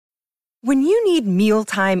When you need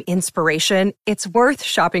mealtime inspiration, it's worth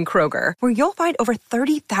shopping Kroger, where you'll find over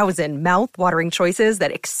 30,000 mouth-watering choices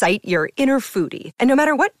that excite your inner foodie. And no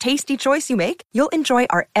matter what tasty choice you make, you'll enjoy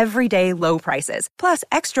our everyday low prices, plus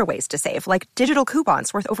extra ways to save, like digital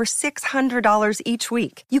coupons worth over $600 each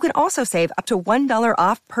week. You can also save up to $1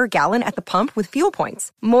 off per gallon at the pump with fuel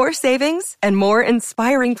points. More savings and more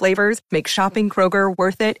inspiring flavors make shopping Kroger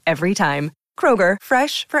worth it every time. Kroger,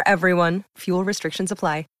 fresh for everyone. Fuel restrictions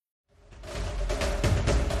apply.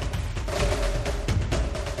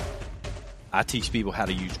 I teach people how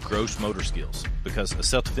to use gross motor skills because a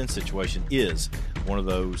self-defense situation is one of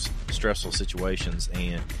those stressful situations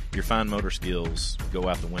and your fine motor skills go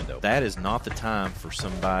out the window. That is not the time for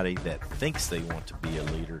somebody that thinks they want to be a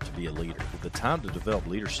leader to be a leader. The time to develop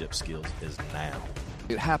leadership skills is now.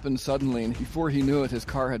 It happened suddenly, and before he knew it, his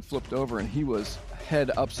car had flipped over and he was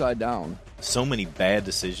head upside down. So many bad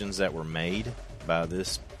decisions that were made by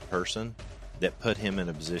this person that put him in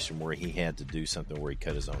a position where he had to do something where he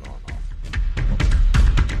cut his own arm off.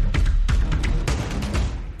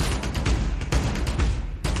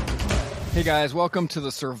 Hey guys, welcome to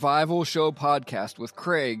the Survival Show podcast with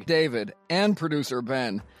Craig, David, and producer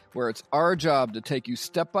Ben, where it's our job to take you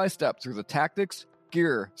step by step through the tactics,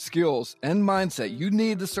 gear, skills, and mindset you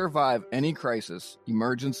need to survive any crisis,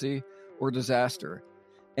 emergency, or disaster,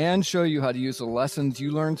 and show you how to use the lessons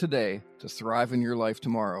you learned today to thrive in your life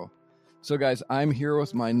tomorrow. So guys, I'm here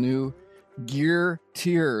with my new Gear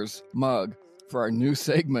Tears mug for our new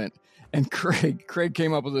segment. And Craig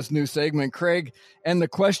came up with this new segment. Craig, and the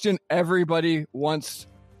question everybody wants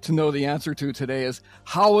to know the answer to today is,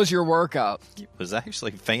 how was your workout? It was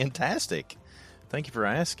actually fantastic. Thank you for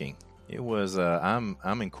asking. It was, I'm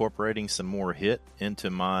incorporating some more HIIT into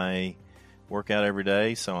my workout every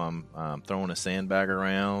day. So I'm throwing a sandbag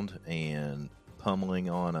around and pummeling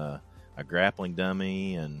on a grappling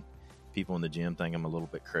dummy, and people in the gym think I'm a little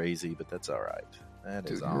bit crazy, but that's all right. That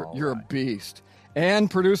is all you're right. A beast.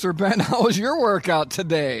 And producer Ben, how was your workout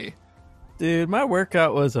today? Dude, my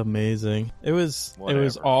workout was amazing. It was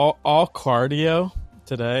Whatever. all cardio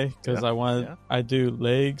today because I do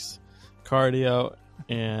legs, cardio,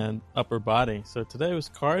 and upper body. So today was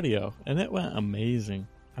cardio, and it went amazing.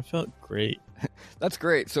 I felt great. That's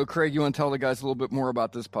great. So Craig, you want to tell the guys a little bit more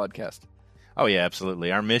about this podcast? Oh, yeah,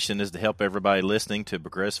 absolutely. Our mission is to help everybody listening to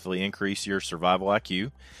progressively increase your survival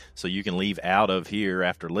IQ so you can leave out of here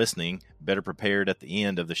after listening better prepared at the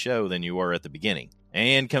end of the show than you were at the beginning.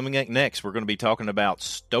 And coming up next, we're going to be talking about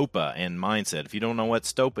STOPA and mindset. If you don't know what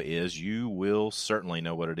STOPA is, you will certainly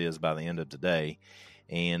know what it is by the end of today,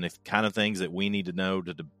 and the kind of things that we need to know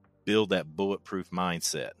to build that bulletproof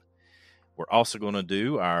mindset. We're also going to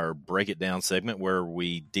do our Break It Down segment where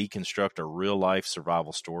we deconstruct a real-life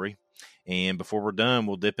survival story. And before we're done,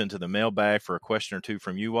 we'll dip into the mailbag for a question or two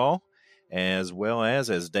from you all, as well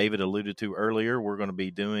as David alluded to earlier, we're going to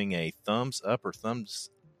be doing a thumbs up or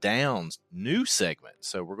thumbs down new segment.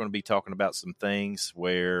 So we're going to be talking about some things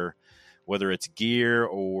where, whether it's gear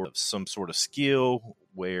or some sort of skill,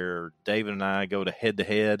 where David and I go to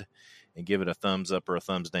head and give it a thumbs up or a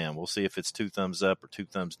thumbs down. We'll see if it's 2 thumbs up or 2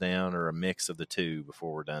 thumbs down or a mix of the two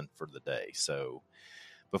before we're done for the day. So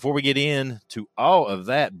before we get into all of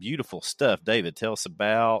that beautiful stuff, David, tell us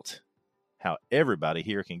about how everybody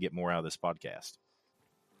here can get more out of this podcast.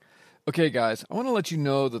 Okay, guys, I want to let you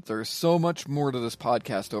know that there's so much more to this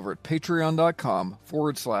podcast over at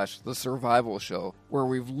patreon.com/The Survival Show, where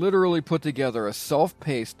we've literally put together a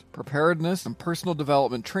self-paced preparedness and personal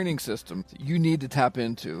development training system that you need to tap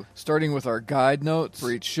into, starting with our guide notes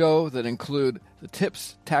for each show that include the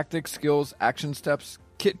tips, tactics, skills, action steps,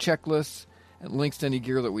 kit checklists, and links to any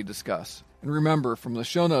gear that we discuss. And remember, from the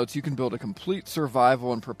show notes, you can build a complete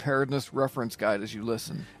survival and preparedness reference guide as you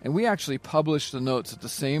listen. And we actually publish the notes at the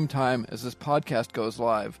same time as this podcast goes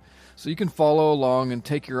live, so you can follow along and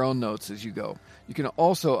take your own notes as you go. You can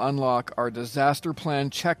also unlock our disaster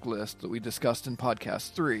plan checklist that we discussed in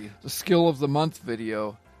podcast 3, the skill of the month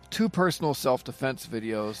video, 2 personal self-defense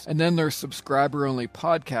videos, and then there's subscriber-only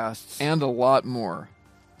podcasts, and a lot more.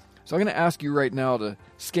 So I'm going to ask you right now to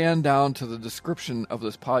scan down to the description of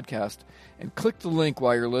this podcast and click the link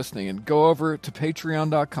while you're listening and go over to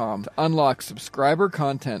patreon.com to unlock subscriber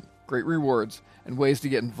content, great rewards, and ways to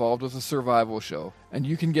get involved with the Survival Show. And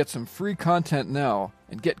you can get some free content now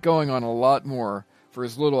and get going on a lot more for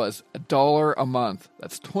as little as $1 a month.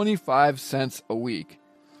 That's 25 cents a week.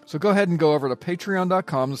 So go ahead and go over to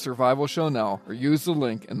patreon.com, The Survival Show now, or use the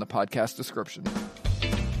link in the podcast description.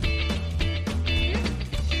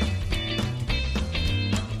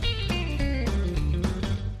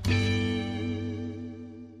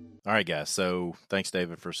 All right, guys. So thanks,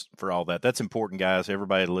 David, for all that. That's important, guys.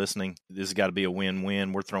 Everybody listening, this has got to be a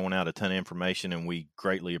win-win. We're throwing out a ton of information, and we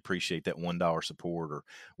greatly appreciate that $1 support or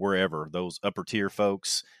wherever. Those upper tier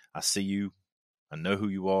folks, I see you. I know who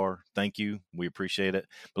you are. Thank you. We appreciate it.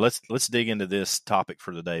 But let's dig into this topic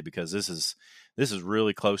for today, because this is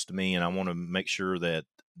really close to me, and I want to make sure that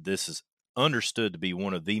this is understood to be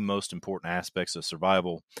one of the most important aspects of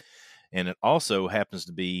survival, and it also happens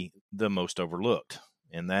to be the most overlooked,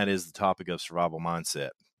 and that is the topic of survival mindset.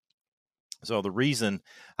 So the reason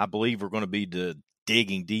I believe we're going to be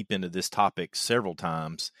digging deep into this topic several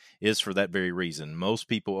times is for that very reason. Most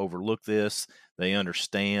people overlook this. They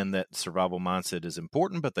understand that survival mindset is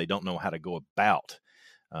important, but they don't know how to go about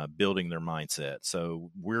building their mindset.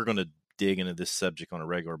 So we're going to dig into this subject on a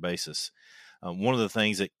regular basis. One of the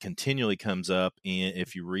things that continually comes up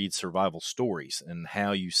if you read survival stories and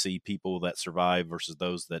how you see people that survive versus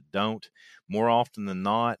those that don't, more often than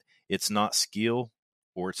not, it's not skill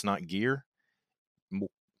or it's not gear.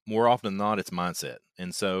 More often than not, it's mindset.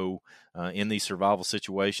 And so in these survival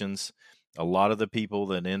situations, a lot of the people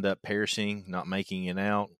that end up perishing, not making it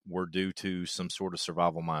out, were due to some sort of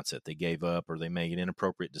survival mindset. They gave up or they made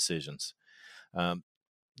inappropriate decisions.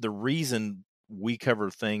 The reason we cover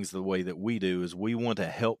things the way that we do is we want to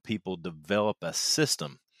help people develop a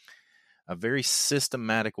system, a very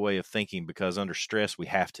systematic way of thinking, because under stress, we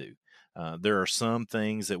have to. There are some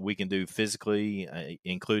things that we can do physically,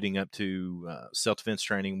 including up to self-defense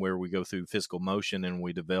training, where we go through physical motion and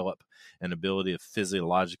we develop an ability to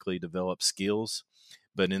physiologically develop skills.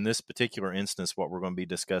 But in this particular instance, what we're going to be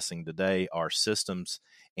discussing today are systems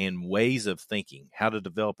and ways of thinking, how to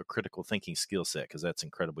develop a critical thinking skill set, because that's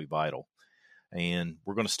incredibly vital. And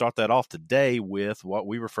we're going to start that off today with what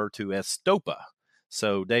we refer to as STOPA.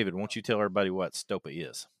 So, David, why don't you tell everybody what STOPA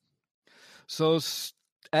is? So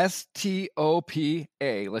STOPA,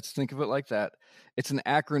 let's think of it like that. It's an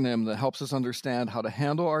acronym that helps us understand how to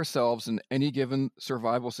handle ourselves in any given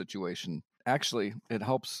survival situation. Actually, it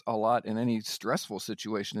helps a lot in any stressful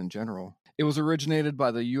situation in general. It was originated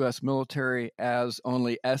by the U.S. military as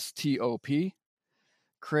only STOP.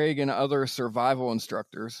 Craig and other survival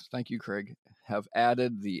instructors, thank you, Craig, have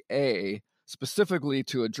added the A specifically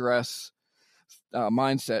to address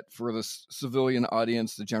mindset for the civilian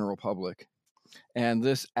audience, the general public. And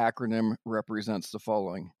this acronym represents the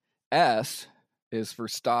following. S is for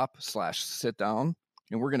stop/sit down.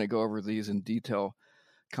 And we're going to go over these in detail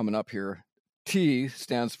coming up here. T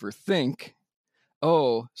stands for think.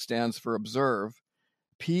 O stands for observe.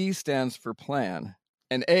 P stands for plan.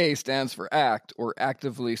 And A stands for act, or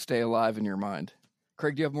actively stay alive in your mind.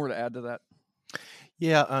 Craig, do you have more to add to that?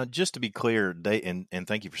 Yeah, just to be clear, and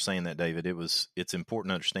thank you for saying that, David. It's important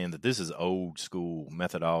to understand that this is old school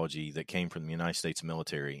methodology that came from the United States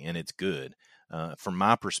military, and it's good. From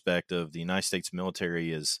my perspective, the United States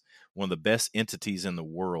military is one of the best entities in the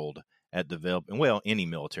world at developing, well, any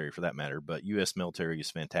military for that matter, but U.S. military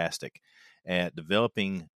is fantastic at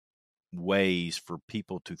developing ways for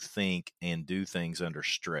people to think and do things under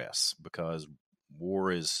stress, because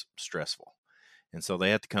war is stressful. And so they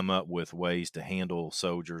have to come up with ways to handle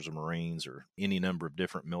soldiers or Marines or any number of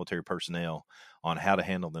different military personnel on how to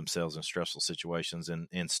handle themselves in stressful situations. And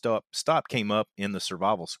STOP came up in the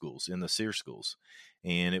survival schools, in the SEER schools.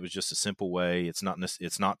 And it was just a simple way. It's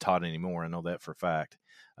not taught anymore. I know that for a fact.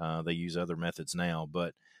 They use other methods now,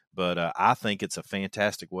 but I think it's a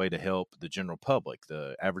fantastic way to help the general public,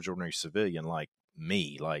 the average ordinary civilian like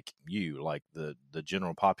me, like you, like the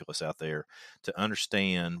general populace out there, to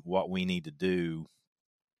understand what we need to do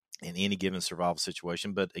in any given survival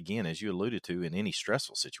situation. But again, as you alluded to, in any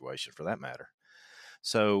stressful situation for that matter.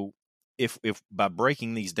 So if by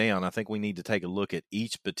breaking these down, I think we need to take a look at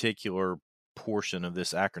each particular portion of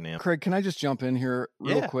this acronym. Craig, can I just jump in here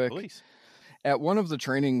real quick? Please. At one of the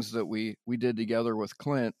trainings that we did together with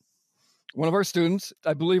Clint, one of our students,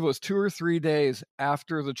 I believe it was 2 or 3 days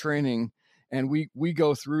after the training, and we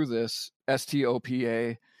go through this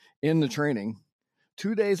STOPA in the training.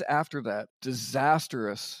 2 days after that,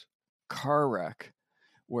 disastrous car wreck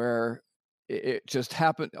where it just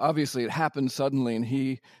happened. Obviously, it happened suddenly,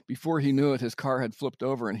 and before he knew it, his car had flipped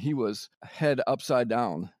over and he was head upside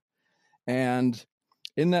down. And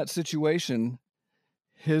in that situation,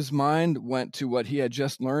 his mind went to what he had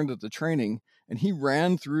just learned at the training, and he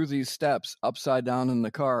ran through these steps upside down in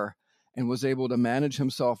the car and was able to manage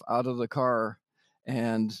himself out of the car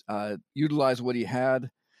and utilize what he had,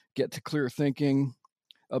 get to clear thinking,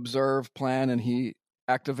 observe, plan, and he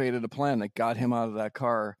activated a plan that got him out of that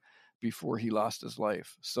car before he lost his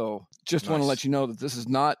life. So just want to let you know that this is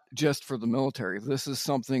not just for the military. This is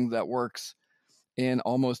something that works in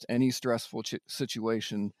almost any stressful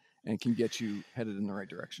situation. and can get you headed in the right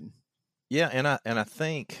direction. Yeah, and I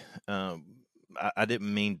think I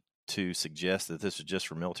didn't mean to suggest that this was just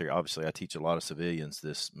for military. Obviously, I teach a lot of civilians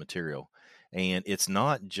this material, and it's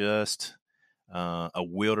not just a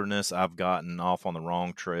wilderness, I've gotten off on the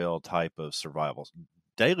wrong trail type of survival.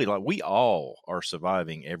 Daily life, we all are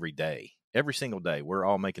surviving every day, every single day. We're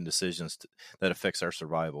all making decisions that affects our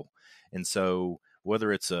survival, and so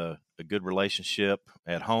whether it's a good relationship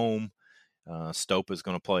at home, Stopa is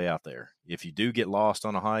going to play out there. If you do get lost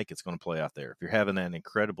on a hike, it's going to play out there. If you're having an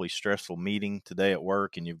incredibly stressful meeting today at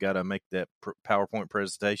work and you've got to make that PowerPoint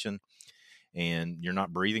presentation and you're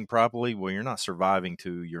not breathing properly, well, you're not surviving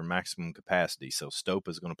to your maximum capacity. So Stopa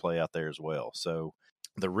is going to play out there as well. So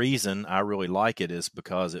the reason I really like it is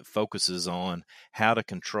because it focuses on how to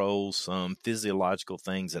control some physiological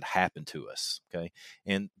things that happen to us. Okay.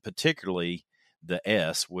 And particularly the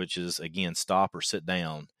S, which is, again, stop or sit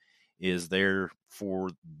down, is there for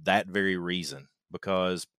that very reason,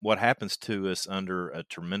 because what happens to us under a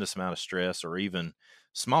tremendous amount of stress, or even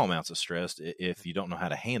small amounts of stress, if you don't know how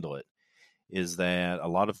to handle it, is that a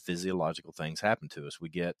lot of physiological things happen to us. We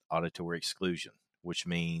get auditory exclusion, which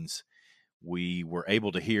means we were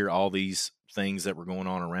able to hear all these things that were going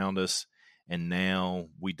on around us, and now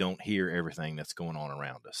we don't hear everything that's going on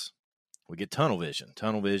around us. We get tunnel vision.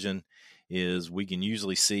 Tunnel vision is we can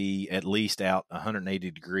usually see at least out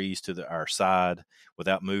 180 degrees to our side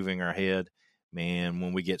without moving our head. Man,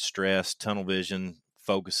 when we get stressed, tunnel vision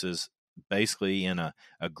focuses basically in a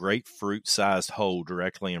grapefruit-sized hole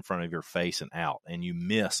directly in front of your face and out, and you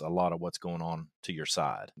miss a lot of what's going on to your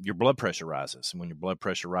side. Your blood pressure rises. And when your blood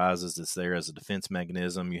pressure rises, it's there as a defense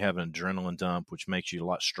mechanism. You have an adrenaline dump, which makes you a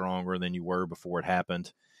lot stronger than you were before it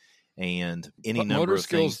happened. And any number motor of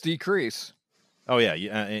skills things decrease. Oh, yeah.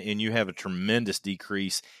 And you have a tremendous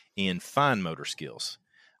decrease in fine motor skills.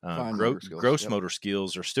 Gross motor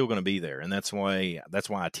skills are still going to be there. And that's why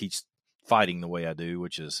I teach fighting the way I do,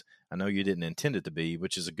 which is, I know you didn't intend it to be,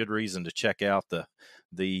 which is a good reason to check out the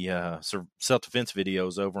self-defense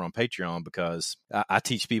videos over on Patreon, because I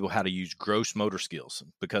teach people how to use gross motor skills,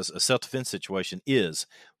 because a self-defense situation is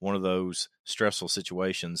one of those stressful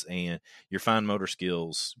situations, and your fine motor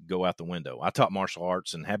skills go out the window. I taught martial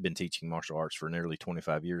arts and have been teaching martial arts for nearly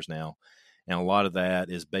 25 years now. And a lot of that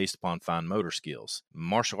is based upon fine motor skills.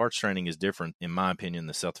 Martial arts training is different, in my opinion,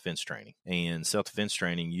 than self-defense training. And self-defense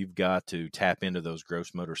training, you've got to tap into those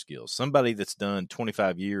gross motor skills. Somebody that's done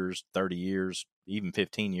 25 years, 30 years, even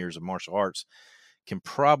 15 years of martial arts can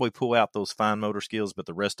probably pull out those fine motor skills, but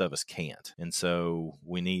the rest of us can't. And so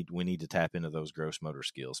we need to tap into those gross motor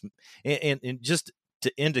skills. And just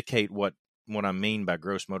to indicate what I mean by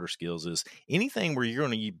gross motor skills is anything where you're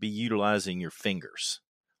going to be utilizing your fingers,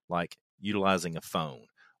 like utilizing a phone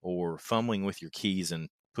or fumbling with your keys and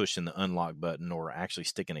pushing the unlock button, or actually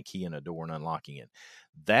sticking a key in a door and unlocking it.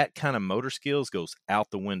 That kind of motor skills goes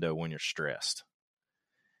out the window when you're stressed.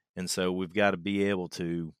 And so we've got to be able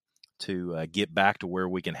to get back to where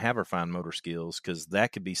we can have our fine motor skills, because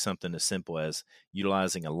that could be something as simple as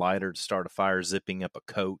utilizing a lighter to start a fire, zipping up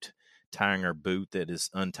a coat, tying our boot that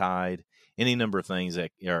is untied, any number of things that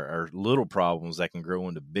are little problems that can grow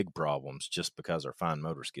into big problems just because our fine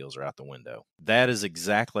motor skills are out the window. That is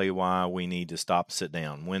exactly why we need to stop and sit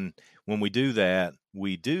down. When we do that,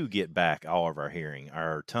 we do get back all of our hearing.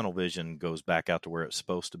 Our tunnel vision goes back out to where it's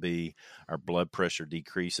supposed to be. Our blood pressure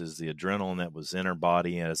decreases. The adrenaline that was in our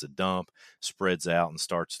body as a dump spreads out and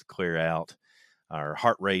starts to clear out. Our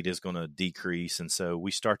heart rate is going to decrease. And so we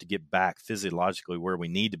start to get back physiologically where we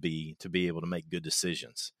need to be able to make good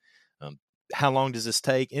decisions. How long does this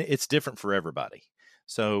take? It's different for everybody.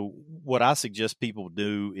 So what I suggest people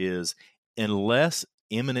do is, unless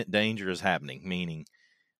imminent danger is happening, meaning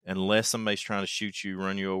unless somebody's trying to shoot you,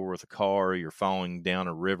 run you over with a car, or you're falling down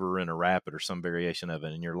a river in a rapid or some variation of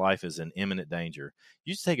it, and your life is in imminent danger,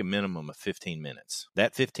 you just take a minimum of 15 minutes.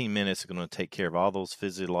 That 15 minutes is going to take care of all those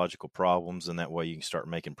physiological problems, and that way you can start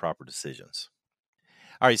making proper decisions.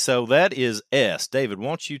 All right, so that is S. David, why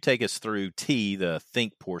don't you take us through T, the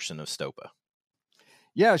think portion of Stopa?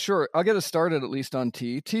 Yeah, sure. I'll get us started at least on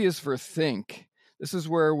T. T is for think. This is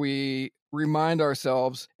where we remind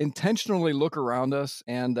ourselves, intentionally look around us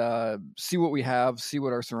and see what we have, see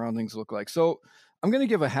what our surroundings look like. So I'm going to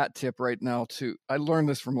give a hat tip right now too. I learned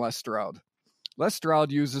this from Les Stroud. Les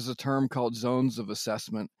Stroud uses a term called zones of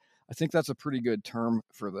assessment. I think that's a pretty good term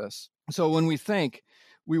for this. So when we think,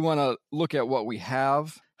 we want to look at what we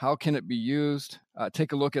have. How can it be used?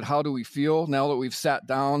 Take a look at how do we feel now that we've sat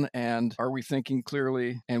down, and are we thinking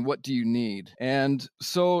clearly, and what do you need? And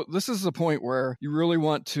so this is the point where you really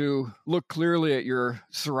want to look clearly at your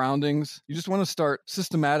surroundings. You just want to start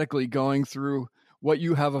systematically going through what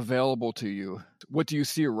you have available to you. What do you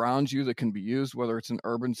see around you that can be used, whether it's an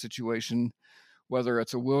urban situation, whether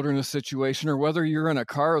it's a wilderness situation, or whether you're in a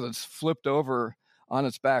car that's flipped over on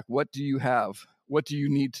its back? What do you have? What do you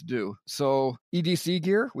need to do? So EDC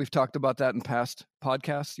gear, we've talked about that in past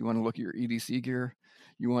podcasts. You want to look at your EDC gear.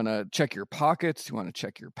 You want to check your pockets. You want to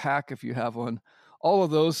check your pack if you have one. All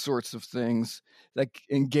of those sorts of things that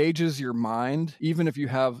engages your mind, even if you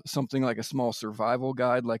have something like a small survival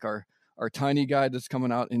guide, like our tiny guide that's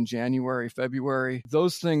coming out in January, February.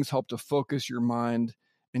 Those things help to focus your mind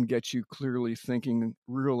and get you clearly thinking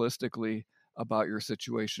realistically about your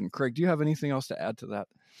situation. Craig, do you have anything else to add to that?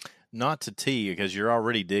 Not to T, because you're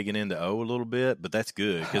already digging into O a little bit, but that's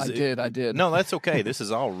good. I did. No, that's okay. This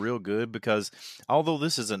is all real good, because although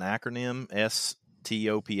this is an acronym,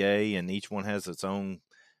 STOPA, and each one has its own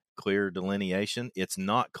clear delineation, it's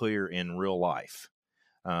not clear in real life.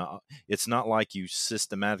 It's not like you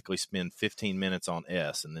systematically spend 15 minutes on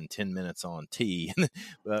S and then 10 minutes on T.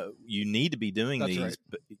 You need to be doing these, right.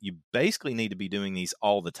 But you basically need to be doing these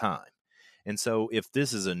all the time. And so if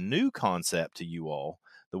this is a new concept to you all,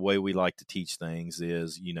 the way we like to teach things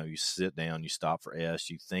is, you sit down, you stop for S,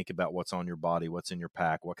 you think about what's on your body, what's in your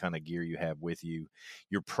pack, what kind of gear you have with you.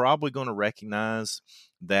 You're probably going to recognize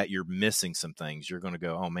that you're missing some things. You're going to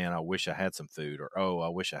go, oh man, I wish I had some food, or, oh, I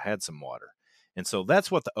wish I had some water. And so that's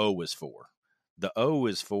what the O is for. The O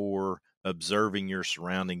is for observing your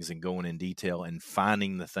surroundings and going in detail and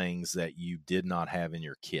finding the things that you did not have in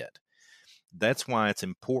your kit. That's why it's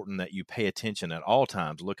important that you pay attention at all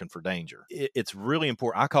times looking for danger. It's really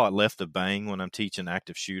important. I call it left of bang when I'm teaching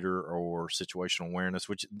active shooter or situational awareness,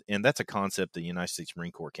 and that's a concept the United States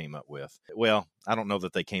Marine Corps came up with. Well, I don't know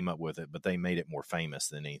that they came up with it, but they made it more famous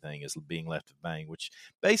than anything as being left of bang, which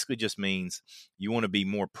basically just means you want to be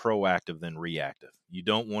more proactive than reactive. You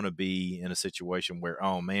don't want to be in a situation where,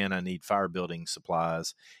 oh man, I need fire building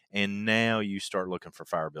supplies, and now you start looking for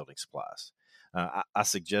fire building supplies. I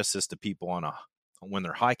suggest this to people when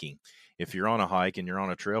they're hiking. If you're on a hike and you're on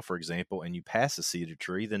a trail, for example, and you pass a cedar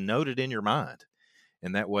tree, then note it in your mind.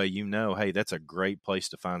 And that way, hey, that's a great place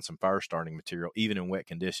to find some fire starting material, even in wet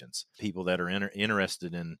conditions. People that are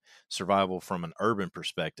interested in survival from an urban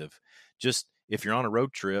perspective, just if you're on a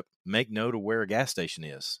road trip, make note of where a gas station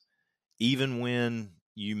is, even when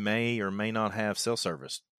you may or may not have cell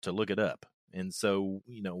service, to look it up. And so,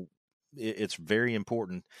 it's very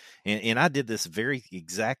important. And I did this very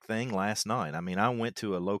exact thing last night. I mean, I went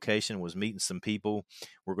to a location, was meeting some people.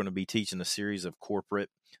 We're going to be teaching a series of corporate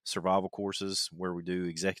survival courses where we do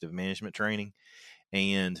executive management training.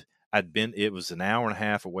 And it was an hour and a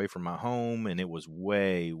half away from my home, and it was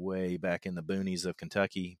way, way back in the boonies of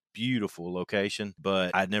Kentucky. Beautiful location,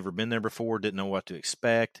 but I'd never been there before, didn't know what to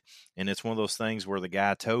expect. And it's one of those things where the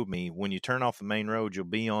guy told me, when you turn off the main road, you'll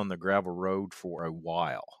be on the gravel road for a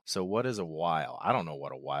while. So what is a while? I don't know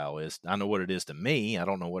what a while is. I know what it is to me. I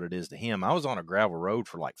don't know what it is to him. I was on a gravel road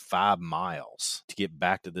for like 5 miles to get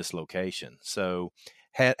back to this location. So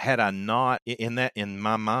had I not, in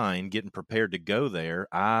my mind, getting prepared to go there,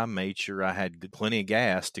 I made sure I had plenty of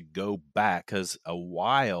gas to go back, because a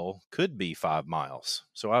while could be 5 miles.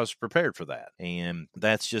 So I was prepared for that. And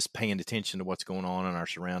that's just paying attention to what's going on in our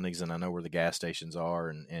surroundings. And I know where the gas stations are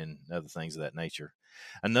and other things of that nature.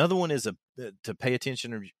 Another one is to pay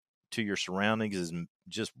attention to your surroundings is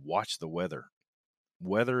just watch the weather.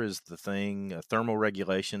 Weather is the thing. Thermal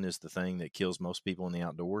regulation is the thing that kills most people in the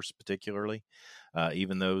outdoors, particularly,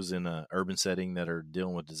 even those in an urban setting that are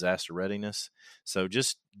dealing with disaster readiness. So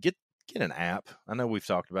just get an app. I know we've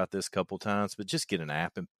talked about this a couple of times, but just get an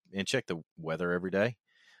app and check the weather every day.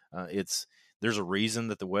 There's a reason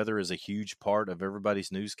that the weather is a huge part of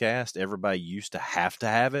everybody's newscast. Everybody used to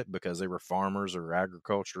have it because they were farmers or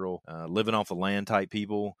agricultural, living off the land type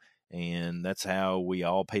people. And that's how we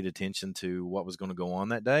all paid attention to what was going to go on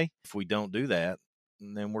that day. If we don't do that,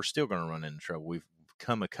 then we're still going to run into trouble. We've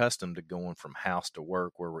become accustomed to going from house to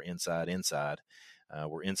work, where we're inside.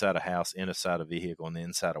 We're inside a house, inside a vehicle, and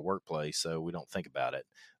inside a workplace, so we don't think about it.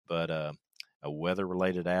 But a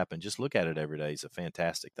weather-related app, and just look at it every day, is a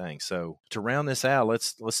fantastic thing. So to round this out,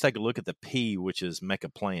 let's take a look at the P, which is make a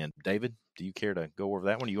plan. David, do you care to go over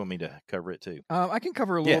that one, or do you want me to cover it too? I can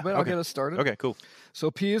cover a little bit. Okay. I'll get us started. Okay, cool.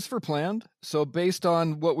 So P is for planned. So based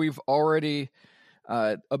on what we've already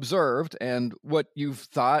observed and what you've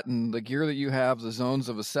thought and the gear that you have, the zones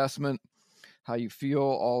of assessment, how you feel,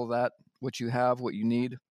 all of that, what you have, what you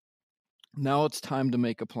need, now it's time to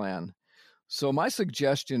make a plan. So my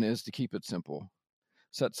suggestion is to keep it simple.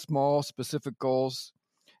 Set small, specific goals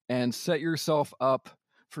and set yourself up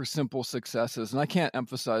for simple successes. And I can't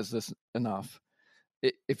emphasize this enough.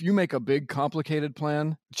 if you make a big complicated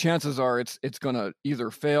plan, chances are it's going to either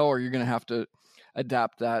fail or you're going to have to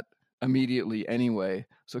adapt that immediately anyway.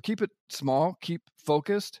 So keep it small, keep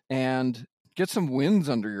focused, and get some wins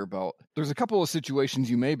under your belt. There's a couple of situations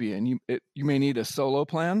you may be in. You may need a solo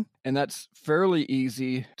plan, and that's fairly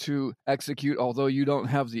easy to execute, although you don't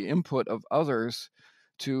have the input of others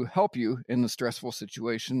to help you in the stressful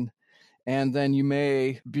situation. And then you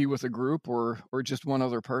may be with a group or just one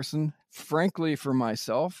other person. Frankly, for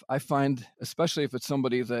myself, I find, especially if it's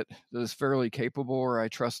somebody that is fairly capable or I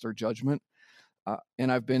trust their judgment,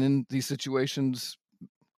 and I've been in these situations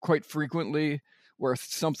quite frequently where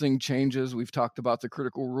something changes. We've talked about the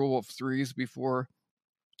critical rule of threes before.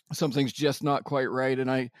 Something's just not quite right,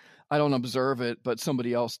 and I don't observe it, but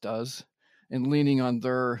somebody else does. And leaning on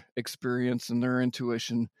their experience and their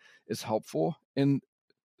intuition is helpful in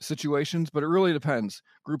situations, but it really depends.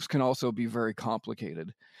 Groups can also be very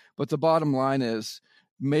complicated. But the bottom line is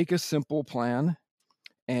make a simple plan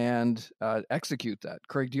and execute that.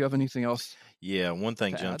 Craig, do you have anything else? Yeah, one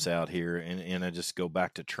thing jumps out here, and I just go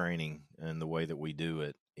back to training and the way that we do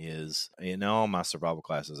it is in all my survival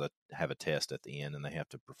classes, I have a test at the end, and they have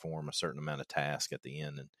to perform a certain amount of task at the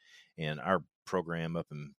end. And our program up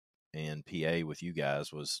in PA with you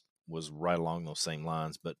guys was right along those same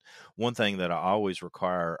lines. But one thing that I always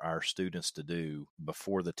require our students to do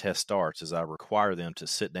before the test starts is I require them to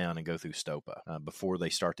sit down and go through STOPA before they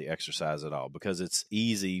start the exercise at all, because it's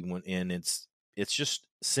easy and it's just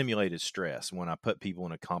simulated stress when I put people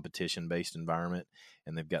in a competition-based environment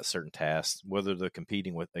and they've got certain tasks, whether they're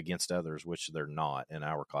competing against others, which they're not in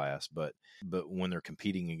our class, but when they're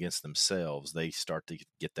competing against themselves, they start to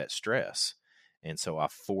get that stress. And so I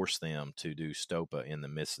force them to do STOPA in the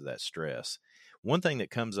midst of that stress. One thing that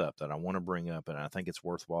comes up that I want to bring up, and I think it's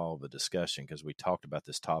worthwhile of a discussion because we talked about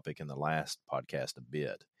this topic in the last podcast a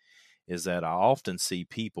bit, is that I often see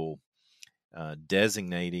people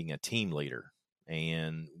designating a team leader.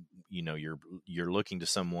 And, you're looking to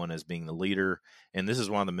someone as being the leader. And this is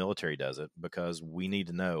why the military does it, because we need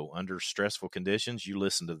to know under stressful conditions, you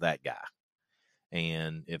listen to that guy.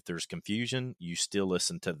 And if there's confusion, you still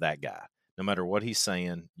listen to that guy. No matter what he's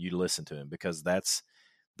saying, you listen to him because that's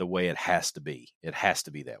the way it has to be. It has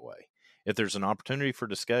to be that way. If there's an opportunity for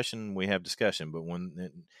discussion, we have discussion. But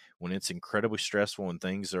when it's incredibly stressful and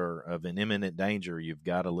things are of an imminent danger, you've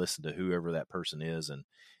got to listen to whoever that person is and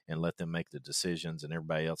let them make the decisions, and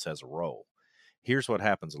everybody else has a role. Here's what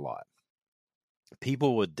happens a lot.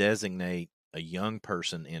 People would designate a young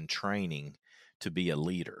person in training to be a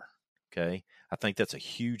leader. Okay. I think that's a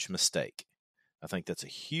huge mistake. I think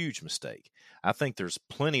there's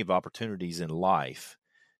plenty of opportunities in life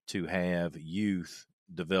to have youth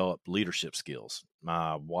develop leadership skills.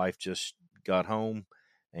 My wife just got home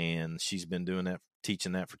and she's been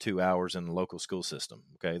teaching that for 2 hours in the local school system.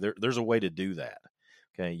 Okay. There's a way to do that.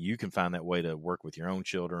 Okay. You can find that way to work with your own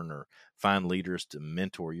children or find leaders to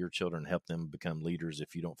mentor your children, help them become leaders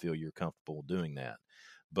if you don't feel you're comfortable doing that.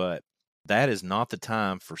 But that is not the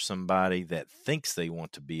time for somebody that thinks they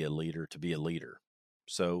want to be a leader to be a leader.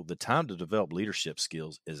 So the time to develop leadership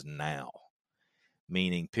skills is now,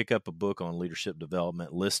 meaning pick up a book on leadership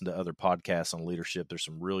development, listen to other podcasts on leadership. There's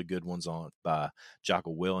some really good ones by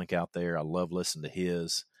Jocko Willink out there. I love listening to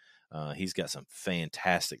his. He's got some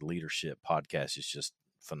fantastic leadership podcasts. It's just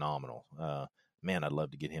phenomenal. Man, I'd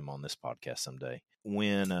love to get him on this podcast someday.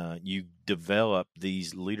 When you develop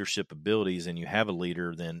these leadership abilities and you have a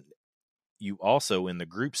leader, then you also, in the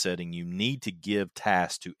group setting, you need to give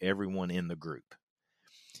tasks to everyone in the group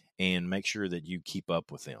and make sure that you keep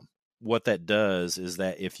up with them. What that does is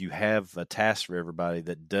that if you have a task for everybody,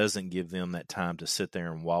 that doesn't give them that time to sit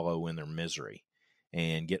there and wallow in their misery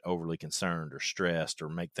and get overly concerned or stressed or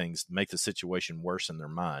make the situation worse in their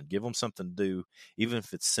mind. Give them something to do, even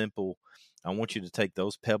if it's simple. I want you to take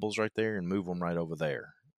those pebbles right there and move them right over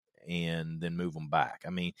there, and then move them back.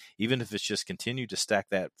 I mean, even if it's just continue to stack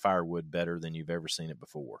that firewood better than you've ever seen it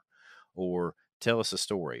before, or tell us a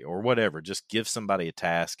story or whatever. Just give somebody a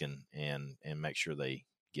task and make sure they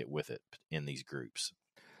get with it in these groups.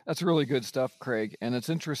 That's really good stuff, Craig. And it's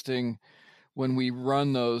interesting when we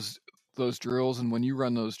run those drills, and when you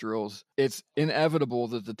run those drills, it's inevitable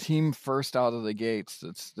that the team first out of the gates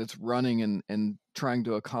that's running and trying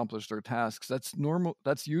to accomplish their tasks, that's normal.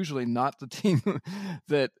 That's usually not the team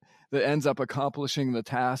that ends up accomplishing the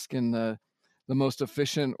task in the most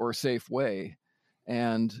efficient or safe way.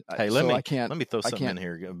 And hey, let me throw something in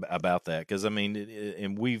here about that, because I mean,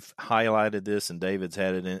 and we've highlighted this, and David's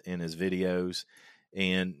had it in his videos,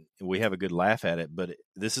 and we have a good laugh at it. But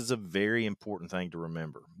this is a very important thing to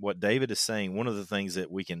remember. What David is saying, one of the things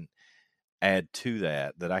that we can add to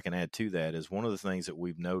that I can add to that is one of the things that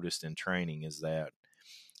we've noticed in training is that,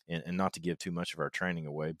 and not to give too much of our training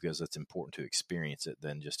away because it's important to experience it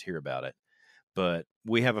than just hear about it. But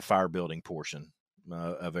we have a fire building portion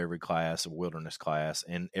of every class, a wilderness class,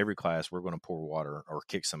 and every class we're going to pour water or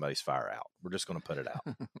kick somebody's fire out. We're just going to put it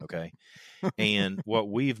out. Okay. And what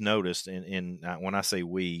we've noticed, and when I say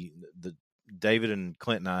we, David and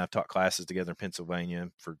Clint and I have taught classes together in Pennsylvania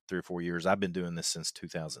for 3 or 4 years. I've been doing this since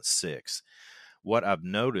 2006. What I've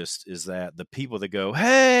noticed is that the people that go,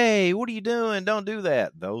 "Hey, what are you doing? Don't do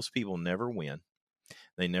that." Those people never win.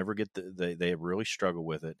 They never get they really struggle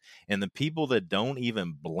with it. And the people that don't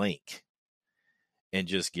even blink and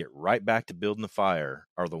just get right back to building the fire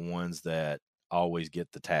are the ones that always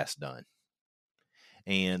get the task done.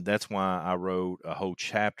 And that's why I wrote a whole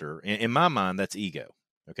chapter. In my mind, that's ego.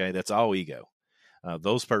 Okay, that's all ego.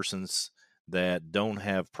 Those persons that don't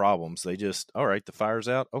have problems, they just, all right, the fire's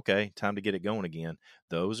out. Okay, time to get it going again.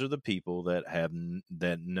 Those are the people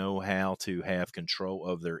that know how to have control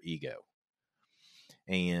of their ego.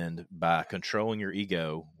 And by controlling your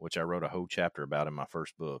ego, which I wrote a whole chapter about in my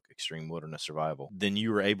first book, Extreme Wilderness Survival, then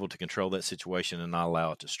you were able to control that situation and not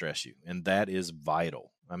allow it to stress you. And that is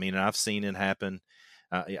vital. I mean, I've seen it happen.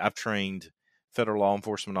 I've trained federal law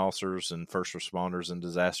enforcement officers and first responders in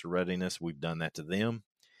disaster readiness. We've done that to them.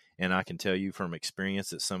 And I can tell you from experience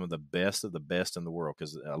that some of the best in the world,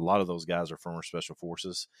 because a lot of those guys are former special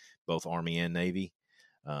forces, both Army and Navy.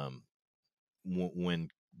 When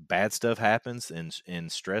bad stuff happens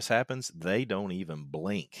and stress happens, they don't even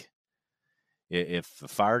blink. If the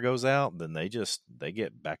fire goes out, then they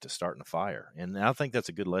get back to starting the fire. And I think that's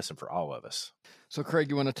a good lesson for all of us. So Craig,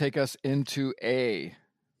 you want to take us into A?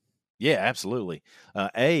 Yeah, absolutely.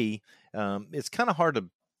 It's kind of hard to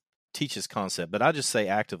teach this concept, but I just say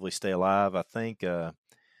actively stay alive. I think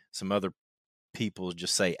some other people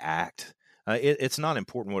just say act. It's not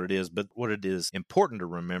important what it is, but what it is important to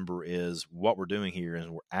remember is what we're doing here is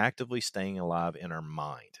we're actively staying alive in our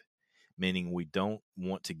mind, meaning we don't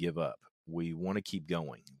want to give up. We want to keep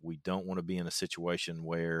going. We don't want to be in a situation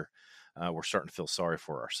where we're starting to feel sorry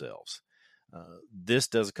for ourselves. This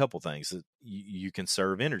does a couple things. You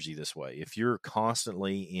conserve energy this way. If you're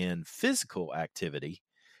constantly in physical activity,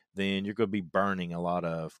 then you're going to be burning a lot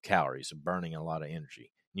of calories and burning a lot of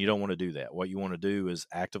energy. You don't want to do that. What you want to do is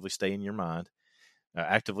actively stay in your mind,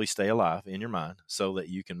 actively stay alive in your mind so that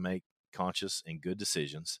you can make conscious and good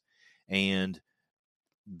decisions. And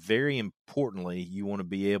very importantly, you want to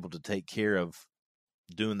be able to take care of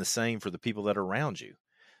doing the same for the people that are around you.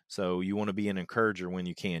 So you want to be an encourager when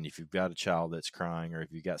you can. If you've got a child that's crying, or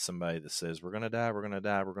if you've got somebody that says, we're going to die, we're going to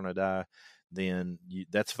die, we're going to die, then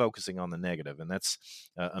that's focusing on the negative. And that's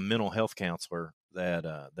a mental health counselor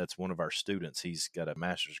that's one of our students. He's got a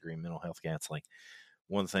master's degree in mental health counseling.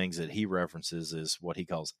 One of the things that he references is what he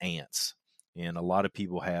calls ants. And a lot of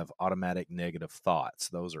people have automatic negative thoughts.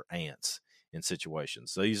 Those are ants in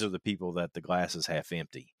situations. So these are the people that the glass is half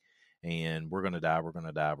empty. And we're going to die, we're going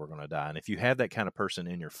to die, we're going to die. And if you have that kind of person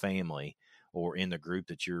in your family or in the group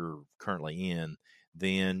that you're currently in,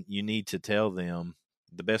 then you need to tell them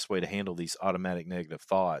the best way to handle these automatic negative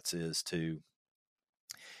thoughts is to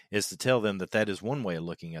tell them that is one way of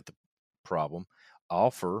looking at the problem,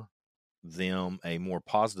 offer them a more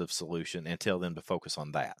positive solution and tell them to focus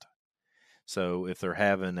on that. So if they're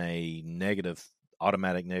having a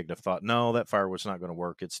automatic negative thought, no, that firewood's not going to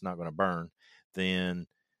work, it's not going to burn, then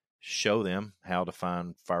show them how to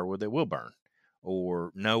find firewood that will burn.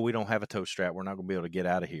 Or, no, we don't have a tow strap, we're not going to be able to get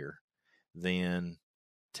out of here. Then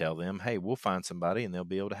tell them, hey, we'll find somebody and they'll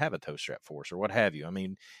be able to have a tow strap for us or what have you. I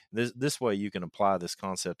mean, this way you can apply this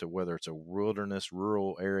concept of whether it's a wilderness,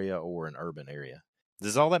 rural area or an urban area.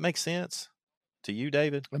 Does all that make sense to you,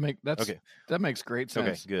 David? That makes great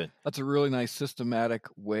sense. Okay, good. That's a really nice systematic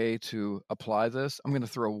way to apply this. I'm going to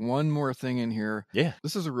throw one more thing in here. Yeah.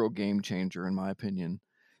 This is a real game changer in my opinion,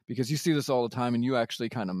 because you see this all the time and you actually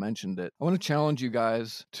kind of mentioned it. I want to challenge you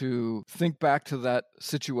guys to think back to that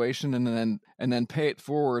situation and then pay it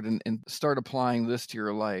forward and start applying this to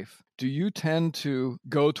your life. Do you tend to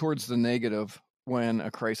go towards the negative when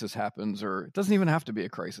a crisis happens? Or it doesn't even have to be a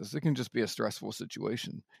crisis. It can just be a stressful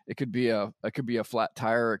situation. It could be a flat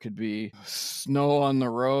tire. It could be snow on the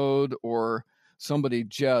road, or somebody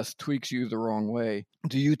just tweaks you the wrong way.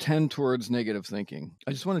 Do you tend towards negative thinking?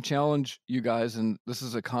 I just want to challenge you guys, and this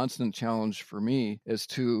is a constant challenge for me, is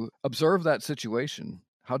to observe that situation.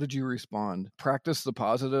 How did you respond? Practice the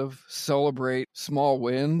positive, celebrate small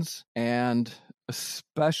wins, and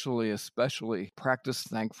especially practice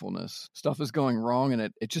thankfulness. Stuff is going wrong and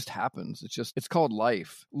it just happens. It's called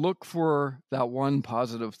life. Look for that one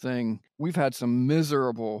positive thing. We've had some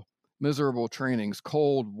miserable miserable trainings,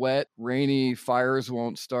 cold, wet, rainy, fires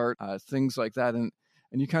won't start, things like that. And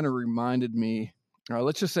you kind of reminded me,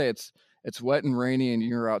 let's just say it's wet and rainy and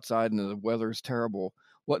you're outside and the weather's terrible.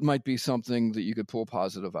 What might be something that you could pull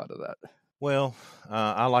positive out of that? Well,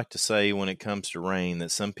 I like to say when it comes to rain that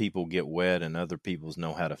some people get wet and other people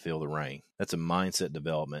know how to feel the rain. That's a mindset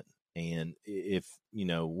development. And if,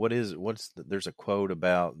 there's a quote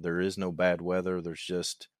about there is no bad weather, there's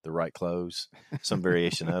just the right clothes, some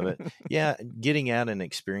variation of it. Yeah, getting out and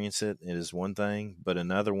experience it is one thing, but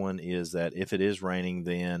another one is that if it is raining,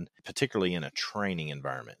 then particularly in a training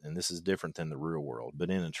environment, and this is different than the real world, but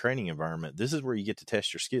in a training environment, this is where you get to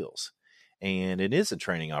test your skills. And it is a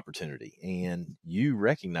training opportunity. And you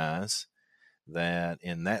recognize that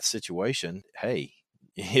in that situation, hey,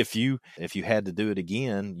 if you had to do it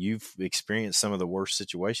again, you've experienced some of the worst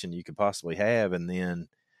situation you could possibly have, and then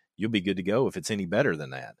you'll be good to go if it's any better than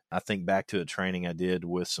that. I think back to a training I did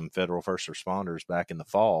with some federal first responders back in the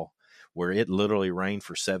fall, where it literally rained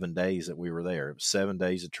for 7 days that we were there. It was 7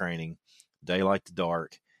 days of training, daylight to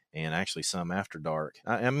dark, and actually some after dark.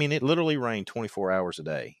 I mean, it literally rained 24 hours a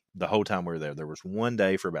day. The whole time we were there, there was one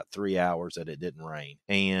day for about 3 hours that it didn't rain.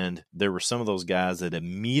 And there were some of those guys that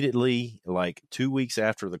immediately, like 2 weeks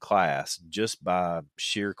after the class, just by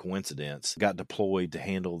sheer coincidence, got deployed to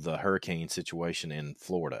handle the hurricane situation in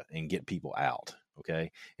Florida and get people out.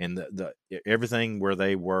 Okay. And the everything where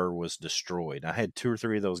they were was destroyed. I had 2 or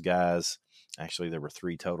 3 of those guys. Actually, there were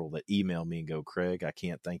 3 total that emailed me and go, Craig, I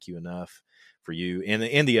can't thank you enough for you.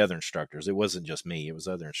 And the other instructors. It wasn't just me. It was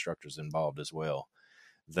other instructors involved as well.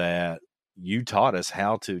 That you taught us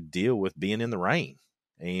how to deal with being in the rain,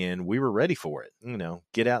 and we were ready for it.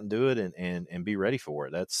 Get out and do it and be ready for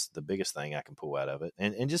it. That's the biggest thing I can pull out of it.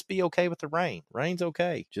 And just be okay with the rain. Rain's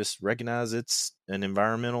okay. Just recognize it's an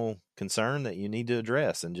environmental concern that you need to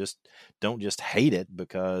address, and just don't just hate it,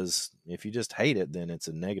 because if you just hate it, then it's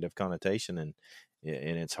a negative connotation, and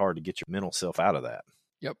it's hard to get your mental self out of that.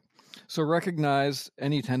 Yep. So recognize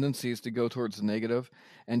any tendencies to go towards the negative,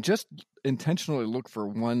 and just intentionally look for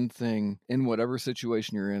one thing in whatever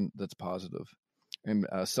situation you're in that's positive, and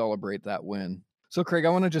celebrate that win. So Craig, I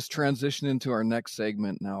want to just transition into our next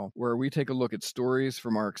segment now, where we take a look at stories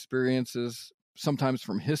from our experiences, sometimes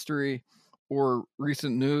from history or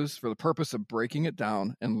recent news, for the purpose of breaking it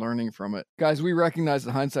down and learning from it. Guys, we recognize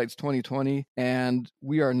that hindsight's 2020, and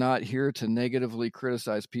we are not here to negatively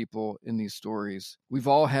criticize people in these stories. We've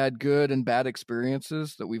all had good and bad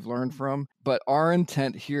experiences that we've learned from, but our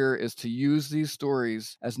intent here is to use these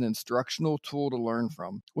stories as an instructional tool to learn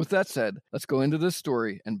from. With that said, let's go into this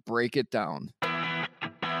story and break it down.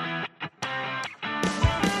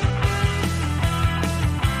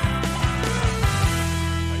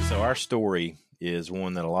 So our story is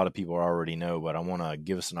one that a lot of people already know, but I want to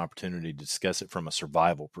give us an opportunity to discuss it from a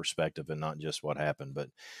survival perspective and not just what happened. But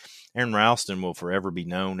Aaron Ralston will forever be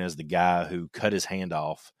known as the guy who cut his hand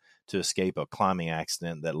off to escape a climbing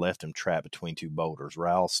accident that left him trapped between 2 boulders.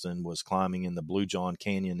 Ralston was climbing in the Blue John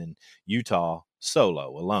Canyon in Utah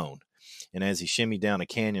solo, alone. And as he shimmied down a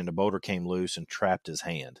canyon, a boulder came loose and trapped his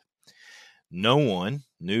hand. No one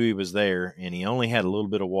knew he was there, and he only had a little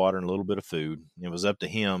bit of water and a little bit of food. It was up to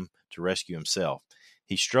him to rescue himself.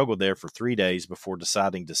 He struggled there for 3 days before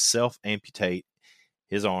deciding to self-amputate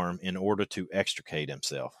his arm in order to extricate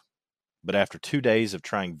himself. But after 2 days of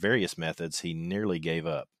trying various methods, he nearly gave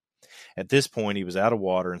up. At this point, he was out of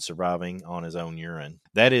water and surviving on his own urine.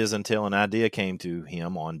 That is, until an idea came to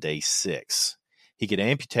him on day 6. He could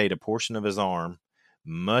amputate a portion of his arm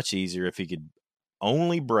much easier if he could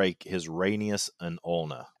only break his radius and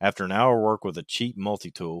ulna. After an hour work with a cheap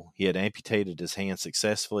multi-tool, he had amputated his hand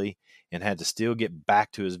successfully and had to still get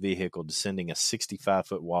back to his vehicle, descending a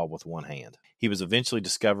 65-foot wall with one hand. He was eventually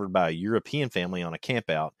discovered by a European family on a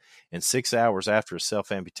campout, and 6 hours after his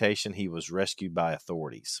self-amputation, he was rescued by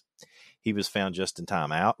authorities. He was found just in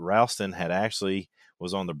time. Ralston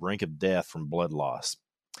was on the brink of death from blood loss.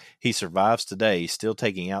 He survives today, still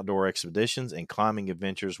taking outdoor expeditions and climbing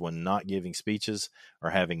adventures when not giving speeches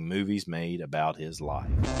or having movies made about his life.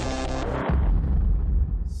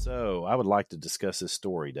 So I would like to discuss this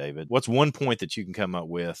story, David. What's one point that you can come up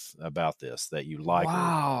with about this that you like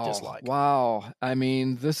or dislike? Wow. I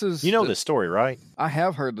mean, this is... You know this story, right? I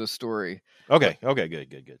have heard this story. Okay,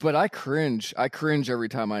 good. But I cringe every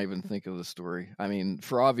time I even think of the story. I mean,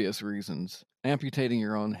 for obvious reasons. Amputating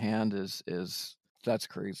your own hand is that's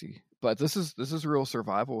crazy. But this is real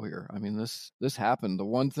survival here. I mean, this happened. The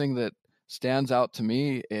one thing that stands out to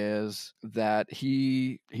me is that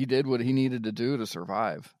he did what he needed to do to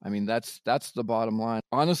survive. I mean, that's the bottom line.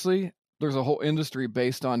 Honestly, there's a whole industry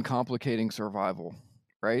based on complicating survival,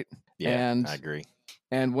 right? Yeah, and I agree.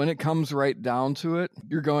 And when it comes right down to it,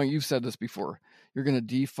 you've said this before, you're going to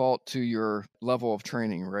default to your level of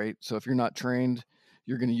training, right? So if you're not trained,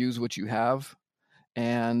 you're going to use what you have.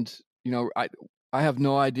 And, I have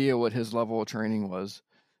no idea what his level of training was,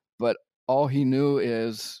 but all he knew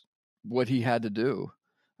is what he had to do.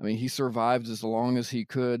 I mean, he survived as long as he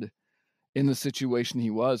could in the situation he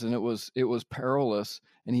was, and it was perilous,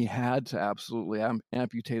 and he had to absolutely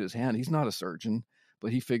amputate his hand. He's not a surgeon,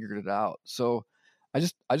 but he figured it out. So I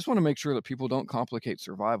just want to make sure that people don't complicate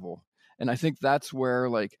survival. And I think that's where,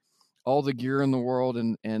 like, all the gear in the world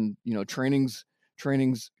and training's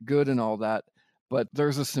good and all that, but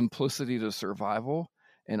there's a simplicity to survival.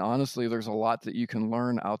 And honestly, there's a lot that you can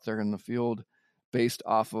learn out there in the field based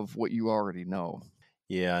off of what you already know.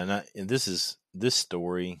 Yeah, and this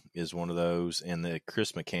story is one of those, and the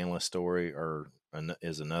Chris McCandless story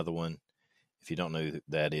is another one. If you don't know who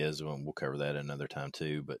that is, we'll cover that another time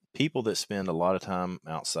too. But people that spend a lot of time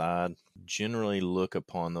outside generally look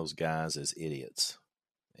upon those guys as idiots.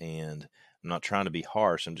 And I'm not trying to be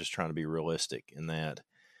harsh. I'm just trying to be realistic in that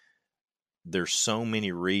there's so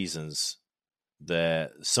many reasons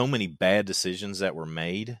so many bad decisions that were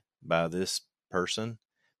made by this person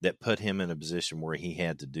that put him in a position where he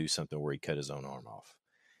had to do something where he cut his own arm off.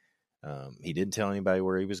 He didn't tell anybody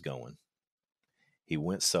where he was going. He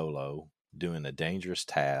went solo, doing a dangerous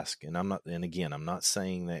task. And I'm not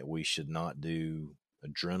saying that we should not do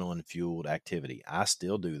adrenaline fueled activity. I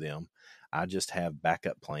still do them. I just have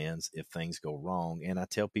backup plans if things go wrong, and I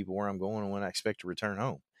tell people where I'm going and when I expect to return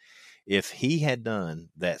home. If he had done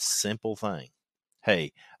that simple thing,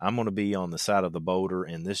 hey, I'm going to be on the side of the boulder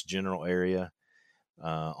in this general area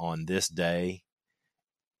on this day,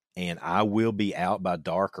 and I will be out by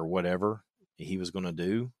dark or whatever he was going to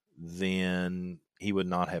do, then he would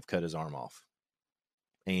not have cut his arm off.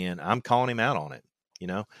 And I'm calling him out on it.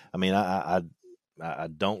 I mean, I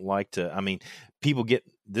don't like to,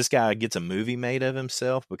 this guy gets a movie made of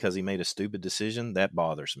himself because he made a stupid decision. That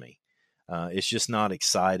bothers me. It's just not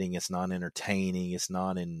exciting. It's not entertaining. It's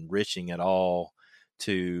not enriching at all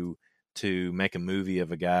to make a movie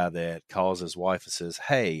of a guy that calls his wife and says,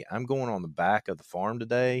 hey, I'm going on the back of the farm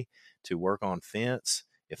today to work on fence.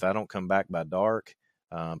 If I don't come back by dark,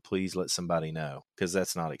 please let somebody know, because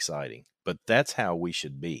that's not exciting. But that's how we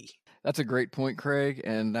should be. That's a great point, Craig.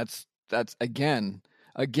 And that's again,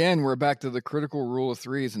 we're back to the critical rule of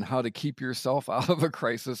threes and how to keep yourself out of a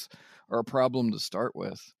crisis or a problem to start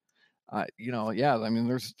with.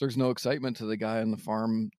 There's no excitement to the guy on the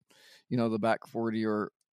farm, the back 40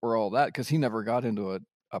 or all that, because he never got into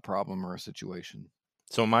a problem or a situation.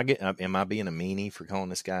 So am I being a meanie for calling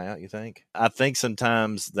this guy out, you think? I think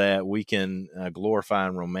sometimes that we can glorify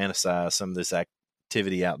and romanticize some of this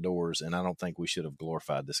activity outdoors, and I don't think we should have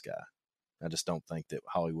glorified this guy. I just don't think that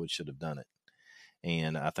Hollywood should have done it.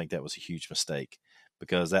 And I think that was a huge mistake,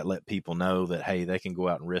 because that let people know that, hey, they can go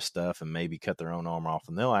out and risk stuff and maybe cut their own arm off,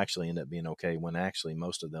 and they'll actually end up being okay, when actually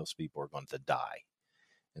most of those people are going to die.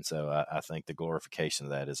 And so I think the glorification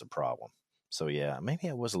of that is a problem. So, yeah, maybe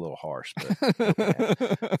I was a little harsh, but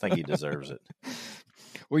okay, I think he deserves it.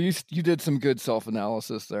 Well, you did some good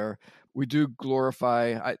self-analysis there. We do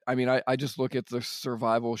glorify. I just look at the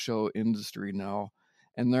survival show industry now,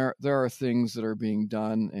 and there are things that are being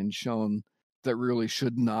done and shown that really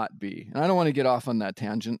should not be. And I don't want to get off on that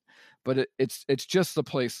tangent, but it's just the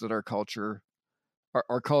place that our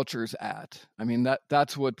culture's at. I mean,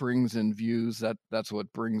 that's what brings in views. That's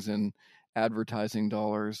what brings in advertising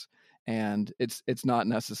dollars. And it's not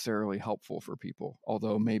necessarily helpful for people,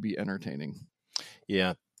 although maybe entertaining.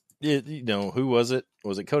 Yeah. Who was it?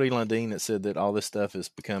 Was it Cody Lundeen that said that all this stuff is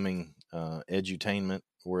becoming edutainment,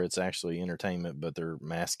 where it's actually entertainment, but they're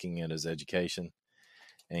masking it as education?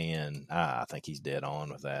 And I think he's dead on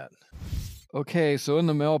with that. Okay, so in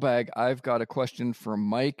the mailbag, I've got a question from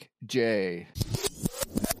Mike J.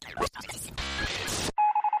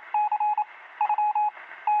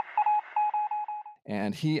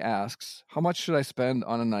 And he asks, how much should I spend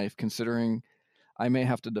on a knife, considering I may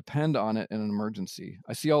have to depend on it in an emergency?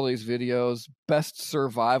 I see all these videos. Best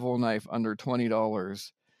survival knife under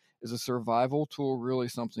 $20. Is a survival tool really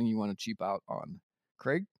something you want to cheap out on?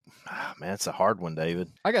 Craig? Man, it's a hard one, David.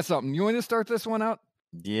 I got something. You want to start this one out?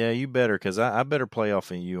 Yeah, you better, because I better play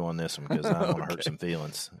off of you on this one, because I don't want to hurt some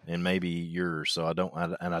feelings, and maybe yours. So I don't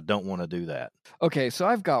want to do that. Okay, so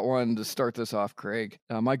I've got one to start this off, Craig.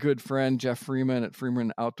 My good friend Jeff Freeman at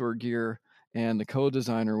Freeman Outdoor Gear, and the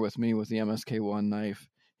co-designer with me with the MSK1 knife,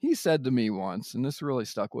 he said to me once, and this really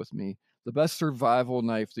stuck with me, the best survival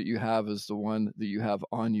knife that you have is the one that you have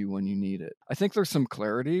on you when you need it. I think there's some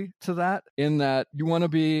clarity to that, in that you want to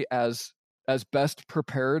be as best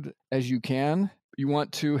prepared as you can You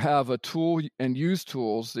want to have a tool and use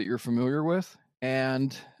tools that you're familiar with.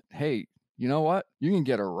 And hey, you know what? You can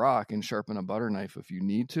get a rock and sharpen a butter knife if you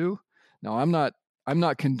need to. Now, I'm not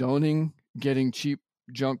condoning getting cheap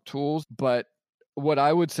junk tools, but what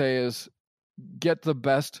I would say is get the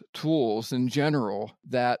best tools in general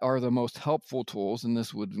that are the most helpful tools, and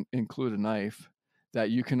this would include a knife, that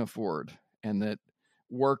you can afford and that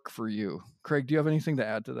work for you. Craig, do you have anything to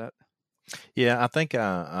add to that? Yeah, I think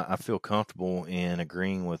I feel comfortable in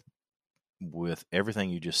agreeing with everything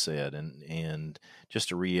you just said, and just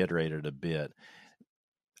to reiterate it a bit,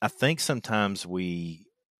 I think sometimes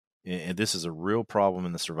and this is a real problem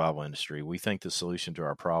in the survival industry, we think the solution to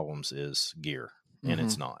our problems is gear, and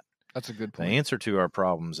it's not. That's a good The point. answer to our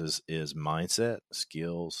problems is mindset,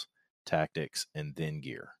 skills, tactics, and then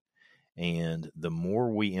gear. And the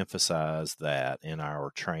more we emphasize that in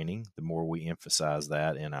our training, the more we emphasize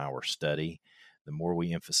that in our study, the more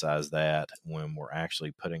we emphasize that when we're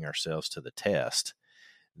actually putting ourselves to the test,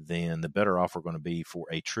 then the better off we're going to be for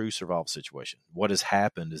a true survival situation. What has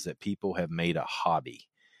happened is that people have made a hobby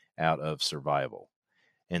out of survival.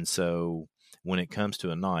 And so when it comes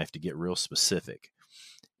to a knife, to get real specific,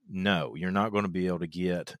 no, you're not going to be able to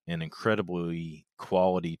get an incredibly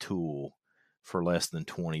quality tool for less than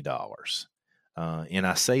 $20. And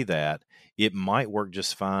I say that it might work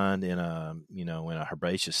just fine in in a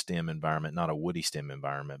herbaceous stem environment, not a woody stem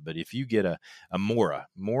environment. But if you get a Mora,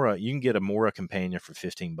 you can get a Mora companion for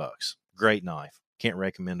 $15. Great knife. Can't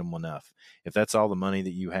recommend them enough. If that's all the money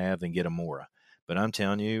that you have, then get a Mora. But I'm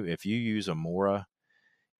telling you, if you use a Mora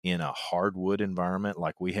in a hardwood environment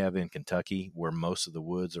like we have in Kentucky, where most of the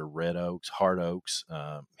woods are red oaks, hard oaks,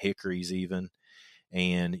 hickories even,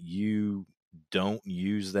 and you don't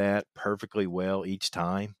use that perfectly well each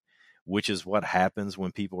time, which is what happens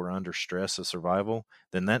when people are under stress of survival,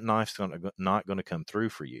 then that knife's not going to come through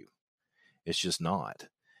for you. It's just not.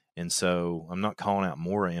 And so I'm not calling out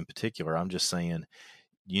Mora in particular. I'm just saying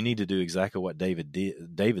you need to do exactly what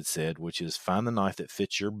David said, which is find the knife that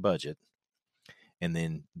fits your budget. And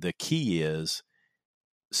then the key is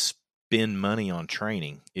spend money on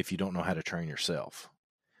training if you don't know how to train yourself.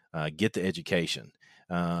 Get the education.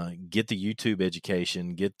 Get the YouTube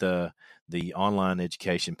education, get the online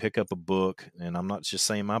education, pick up a book. And I'm not just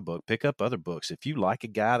saying my book, pick up other books. If you like a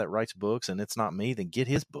guy that writes books and it's not me, then get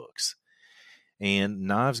his books. And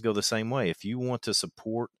knives go the same way. If you want to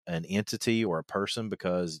support an entity or a person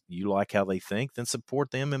because you like how they think, then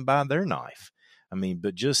support them and buy their knife. I mean,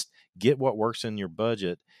 but just get what works in your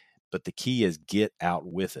budget. But the key is get out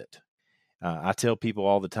with it. I tell people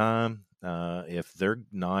all the time, if their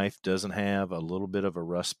knife doesn't have a little bit of a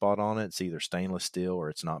rust spot on it, it's either stainless steel or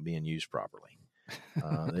it's not being used properly.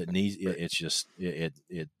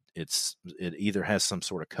 It either has some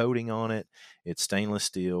sort of coating on it, it's stainless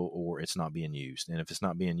steel, or it's not being used. And if it's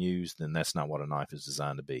not being used, then that's not what a knife is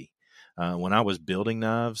designed to be. When I was building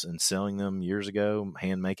knives and selling them years ago,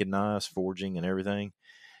 hand-making knives, forging and everything,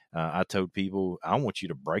 I told people, I want you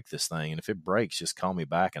to break this thing. And if it breaks, just call me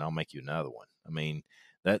back and I'll make you another one. I mean,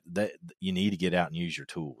 that you need to get out and use your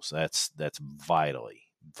tools. That's vitally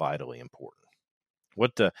important.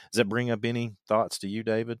 What does that bring up any thoughts to you,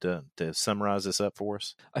 David, to summarize this up for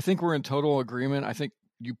us? I think we're in total agreement. I think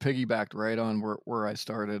you piggybacked right on where I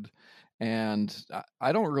started. And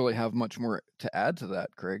I don't really have much more to add to that,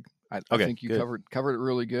 Craig. I think you covered it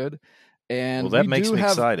really good. And well, that makes me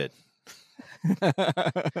excited.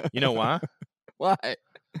 You know why? Why?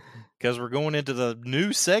 Because we're going into the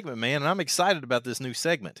new segment, man, and I'm excited about this new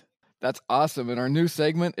segment. That's awesome. And our new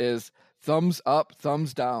segment is thumbs up,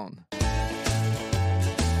 thumbs down.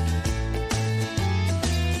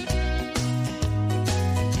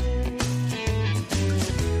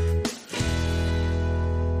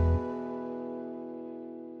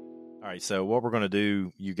 All right, so what we're going to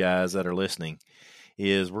do, you guys that are listening,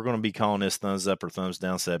 is we're going to be calling this thumbs up or thumbs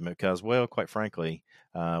down segment because, well, quite frankly,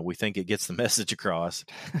 we think it gets the message across.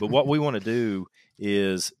 But what we want to do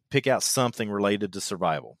is pick out something related to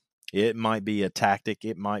survival. It might be a tactic,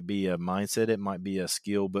 it might be a mindset, it might be a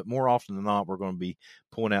skill, but more often than not, we're going to be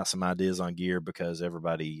pulling out some ideas on gear because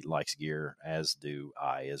everybody likes gear, as do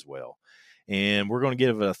I as well. And we're going to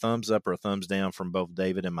give it a thumbs up or a thumbs down from both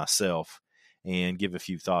David and myself and give a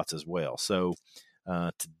few thoughts as well. So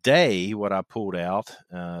today, what I pulled out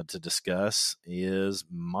to discuss is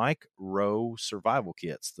micro survival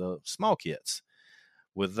kits, the small kits.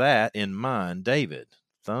 With that in mind, David,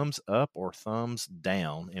 thumbs up or thumbs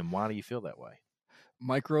down, and why do you feel that way?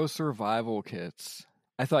 Micro survival kits.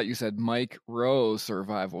 I thought you said Mike Rowe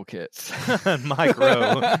survival kits. Mike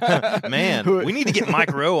Rowe. Man, we need to get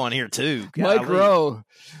Mike Rowe on here too. Golly.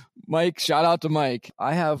 Mike, shout out to Mike.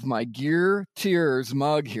 I have my Gear Tears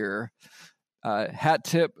mug here. Hat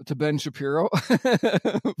tip to Ben Shapiro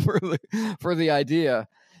for the idea.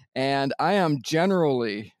 And I am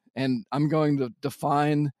generally, and I'm going to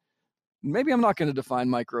define, maybe I'm not going to define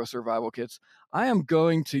micro survival kits. I am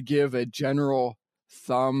going to give a general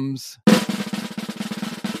thumbs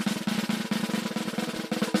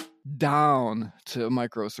down to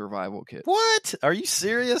micro survival kits. What? Are you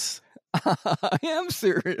serious? I am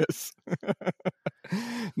serious.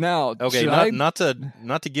 Now, okay, not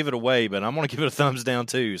to give it away, but I'm going to give it a thumbs down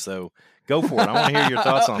too. So go for it. I want to hear your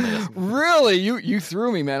thoughts on this. Really, you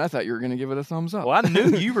threw me, man. I thought you were going to give it a thumbs up. Well, I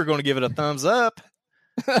knew you were going to give it a thumbs up.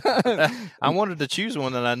 I wanted to choose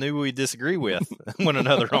one that I knew we disagree with one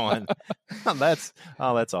another on. That's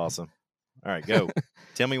awesome. All right, go.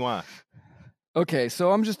 Tell me why. Okay,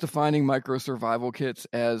 so I'm just defining micro survival kits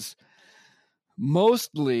as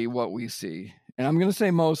mostly what we see. And I'm going to say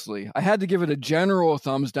mostly. I had to give it a general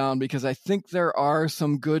thumbs down because I think there are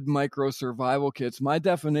some good micro survival kits. My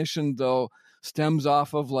definition, though, stems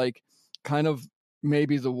off of like kind of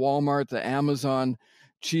maybe the Walmart, the Amazon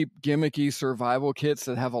cheap gimmicky survival kits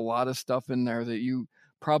that have a lot of stuff in there that you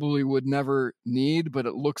probably would never need, but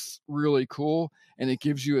it looks really cool and it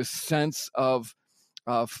gives you a sense of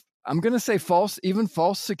I'm going to say false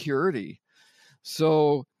security.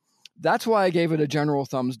 So that's why I gave it a general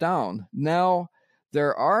thumbs down. Now,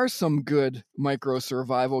 there are some good micro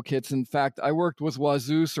survival kits. In fact, I worked with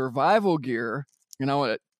Wazoo Survival Gear, and I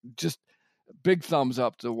want to just big thumbs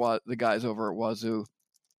up to the guys over at Wazoo.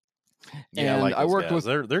 Yeah, and I worked with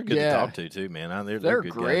they're good to talk to too, man. They're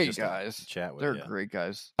good great guys. To chat with. They're great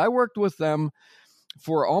guys. I worked with them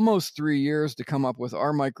for almost 3 years to come up with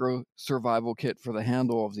our micro survival kit for the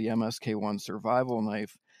handle of the MSK1 survival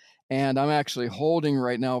knife. And I'm actually holding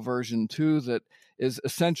right now version 2 that is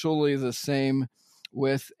essentially the same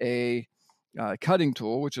with a cutting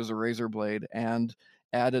tool, which is a razor blade, and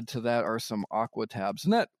added to that are some aqua tabs.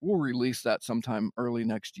 And that we'll release that sometime early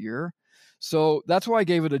next year. So that's why I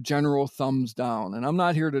gave it a general thumbs down. And I'm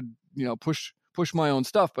not here to, push my own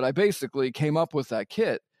stuff, but I basically came up with that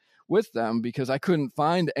kit with them because I couldn't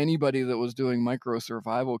find anybody that was doing micro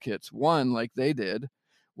survival kits. One, like they did,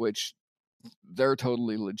 which they're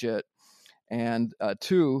totally legit. And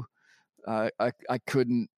two, I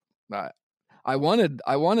couldn't. I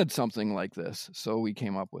wanted something like this, so we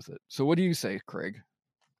came up with it. So what do you say, Craig?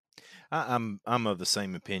 I'm of the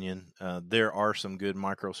same opinion. There are some good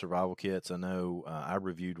micro survival kits. I know I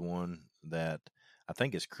reviewed one that I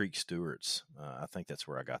think is Creek Stewart's. I think that's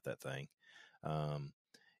where I got that thing.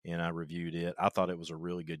 And I reviewed it. I thought it was a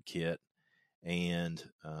really good kit. And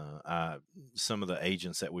some of the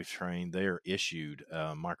agents that we've trained, they're issued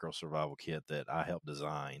a micro survival kit that I helped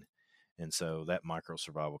design. And so that micro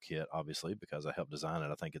survival kit, obviously, because I helped design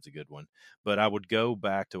it, I think it's a good one. But I would go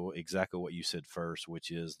back to exactly what you said first,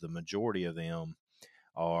 which is the majority of them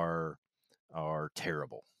are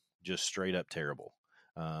terrible, just straight up terrible.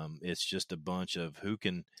 It's just a bunch of who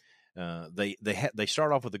can. They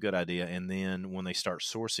start off with a good idea, and then when they start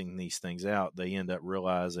sourcing these things out, they end up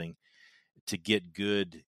realizing to get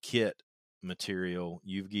good kit material,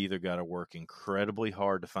 you've either got to work incredibly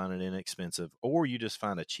hard to find it inexpensive, or you just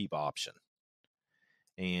find a cheap option.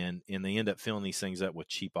 And they end up filling these things up with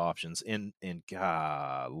cheap options. And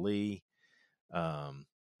golly,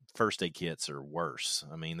 first aid kits are worse.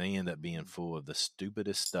 I mean, they end up being full of the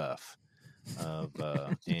stupidest stuff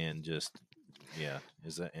and just. Yeah,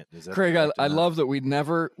 is that Craig? I love that we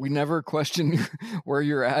never question where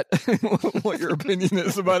you're at, what your opinion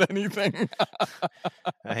is about anything.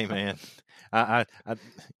 Hey, man, I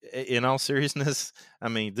in all seriousness, I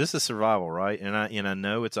mean, this is survival, right? And I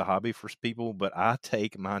know it's a hobby for people, but I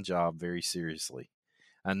take my job very seriously.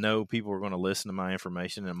 I know people are going to listen to my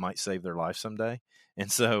information and it might save their life someday, and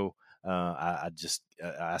so I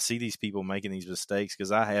see these people making these mistakes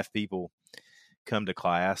because I have people come to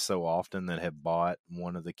class so often that have bought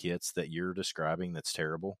one of the kits that you're describing that's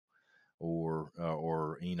terrible, or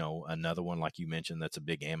another one like you mentioned that's a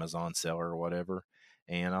big Amazon seller or whatever,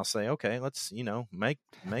 and I'll say, okay, let's make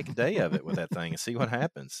a day of it with that thing and see what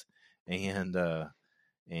happens, and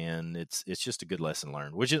it's just a good lesson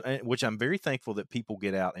learned, which I'm very thankful that people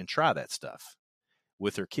get out and try that stuff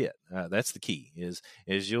with their kit. That's the key. Is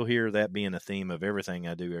you'll hear that being a theme of everything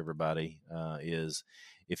I do. Everybody is.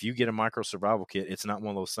 If you get a micro survival kit, it's not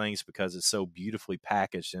one of those things because it's so beautifully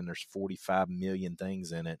packaged and there's 45 million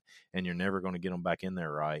things in it and you're never going to get them back in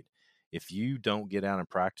there right. If you don't get out and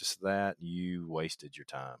practice that, you wasted your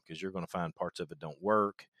time because you're going to find parts of it don't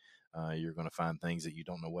work. You're going to find things that you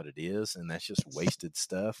don't know what it is, and that's just wasted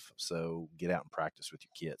stuff. So get out and practice with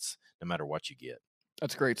your kits no matter what you get.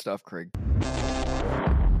 That's great stuff, Craig.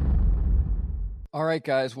 All right,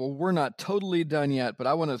 guys. Well, we're not totally done yet, but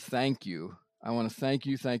I want to thank you. I want to thank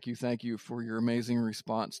you for your amazing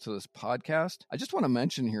response to this podcast. I just want to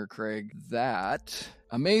mention here, Craig, that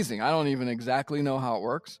amazing. I don't even exactly know how it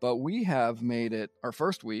works, but we have made it our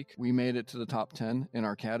first week. We made it to the top 10 in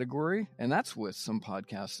our category, and that's with some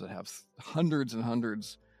podcasts that have hundreds and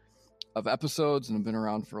hundreds of episodes and have been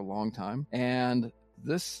around for a long time. And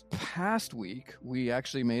this past week, we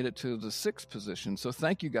actually made it to the 6th position. So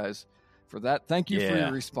thank you guys for that. Thank you for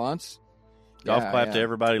your response. Golf clap to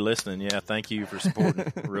everybody listening. Yeah, thank you for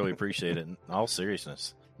supporting. Really appreciate it in all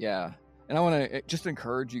seriousness. Yeah. And I want to just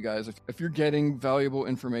encourage you guys, if you're getting valuable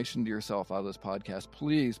information to yourself out of this podcast,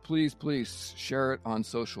 please share it on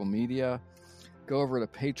social media. Go over to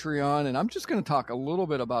Patreon. And I'm just going to talk a little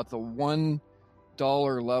bit about the $1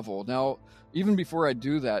 level. Now, even before I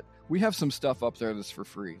do that, we have some stuff up there that's for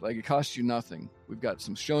free. Like, it costs you nothing. We've got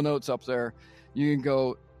some show notes up there. You can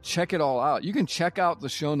go check it all out. You can check out the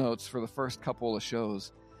show notes for the first couple of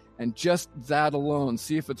shows, and just that alone,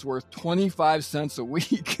 see if it's worth 25 cents a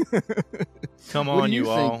week. Come on, you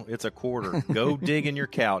all. It's a quarter. Go dig in your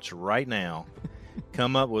couch right now.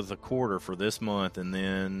 Come up with a quarter for this month, and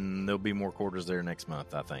then there'll be more quarters there next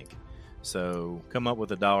month, I think. So come up with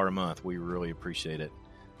 $1 a month. We really appreciate it.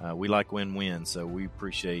 We like win-win, so we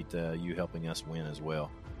appreciate you helping us win as well.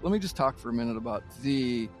 Let me just talk for a minute about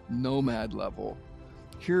the Nomad level.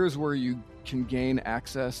 Here's where you can gain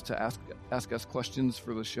access to ask us questions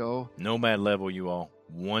for the show. Nomad level, you all,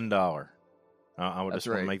 $1. I would just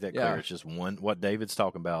want to make that clear. Yeah. It's just one. What David's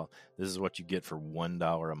talking about. This is what you get for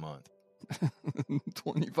 $1 a month.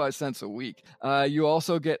 25 cents a week. You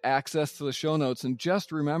also get access to the show notes. And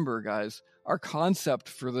just remember, guys, our concept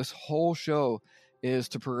for this whole show is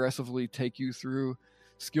to progressively take you through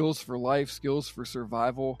skills for life, skills for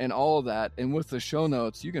survival, and all of that. And with the show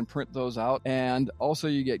notes, you can print those out. And also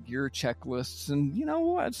you get gear checklists, and,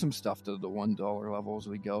 we'll add some stuff to the $1 level as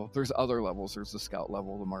we go. There's other levels. There's the scout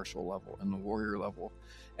level, the marshal level, and the warrior level.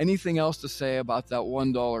 Anything else to say about that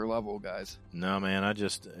 $1 level, guys? No, man.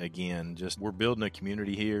 We're building a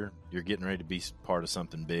community here. You're getting ready to be part of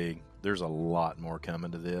something big. There's a lot more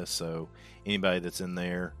coming to this. So anybody that's in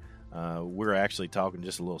there, we're actually talking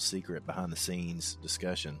just a little secret behind the scenes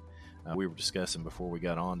discussion. We were discussing before we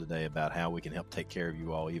got on today about how we can help take care of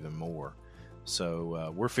you all even more.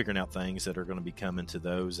 So we're figuring out things that are going to be coming to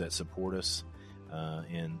those that support us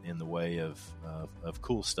in the way of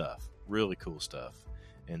cool stuff, really cool stuff.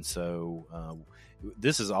 And so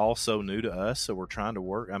this is all so new to us, so we're trying to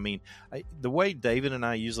work. The way David and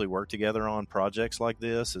I usually work together on projects like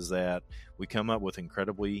this is that we come up with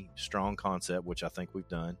incredibly strong concept, which I think we've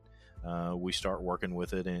done. We start working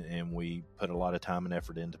with it, and we put a lot of time and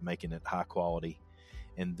effort into making it high quality.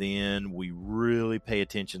 And then we really pay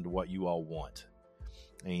attention to what you all want.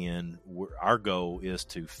 And our goal is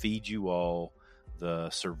to feed you all the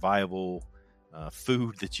survival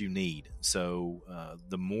food that you need. So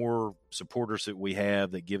the more supporters that we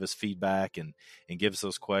have that give us feedback and give us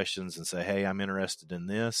those questions and say, hey, I'm interested in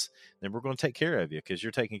this, then we're going to take care of you because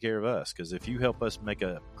you're taking care of us. Because if you help us make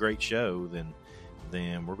a great show, then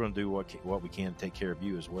we're going to do what we can to take care of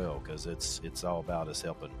you as well, because it's all about us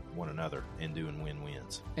helping one another and doing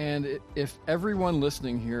win-wins. And if everyone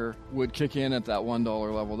listening here would kick in at that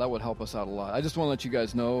 $1 level, that would help us out a lot. I just want to let you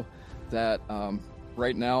guys know that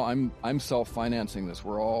right now I'm self-financing this.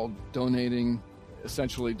 We're all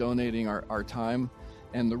essentially donating our time,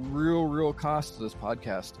 and the real cost of this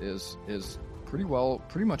podcast is pretty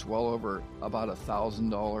much well over about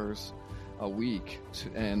 $1,000 a week,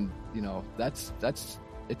 and that's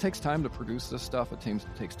it takes time to produce this stuff. It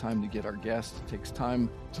takes time to get our guests. It takes time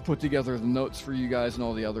to put together the notes for you guys and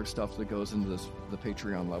all the other stuff that goes into the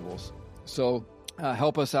Patreon levels. So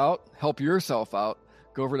help us out, help yourself out.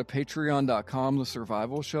 Go over to patreon.com, The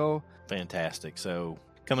Survival Show. Fantastic. So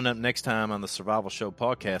coming up next time on the Survival Show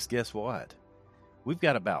podcast, guess what? We've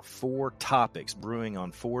got about 4 topics brewing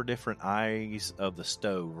on 4 different eyes of the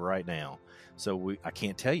stove right now. So I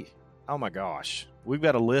can't tell you. Oh my gosh, we've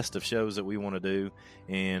got a list of shows that we want to do,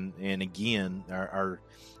 and again,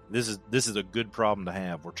 this is a good problem to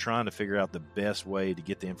have. We're trying to figure out the best way to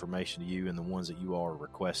get the information to you and the ones that you all are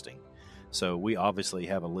requesting. So we obviously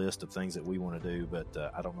have a list of things that we want to do, but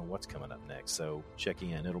I don't know what's coming up next. So check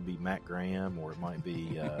in. It'll be Matt Graham, or it might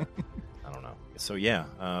be I don't know. So yeah,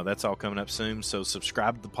 that's all coming up soon. So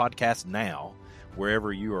subscribe to the podcast now,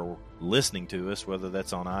 wherever you are listening to us, whether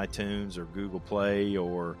that's on iTunes or Google Play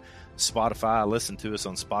or Spotify. I listened to us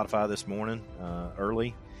on Spotify this morning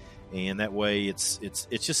early, and that way it's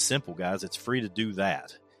just simple, guys. It's free to do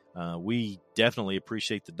that. We definitely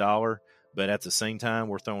appreciate the $1. But at the same time,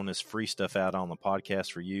 we're throwing this free stuff out on the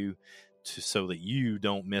podcast for you so that you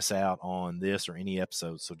don't miss out on this or any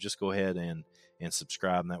episodes. So just go ahead and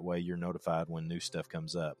subscribe, and that way you're notified when new stuff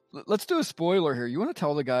comes up. Let's do a spoiler here. You want to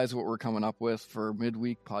tell the guys what we're coming up with for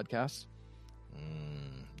midweek podcasts?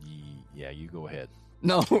 Yeah, you go ahead.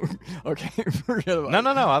 No, okay. Forget about it.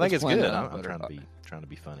 No. I think it's good. I'm trying to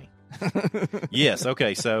be funny. Yes.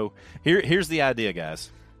 Okay. So here's the idea,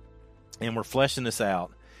 guys, and we're fleshing this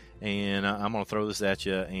out. And I'm going to throw this at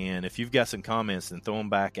you. And if you've got some comments, then throw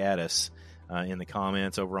them back at us in the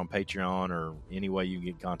comments over on Patreon or any way you get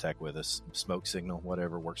in contact with us. Smoke signal,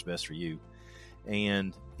 whatever works best for you.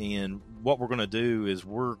 And what we're going to do is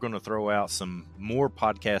we're going to throw out some more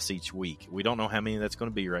podcasts each week. We don't know how many that's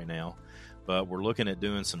going to be right now, but we're looking at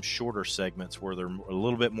doing some shorter segments where they're a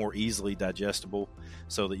little bit more easily digestible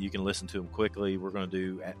so that you can listen to them quickly. We're going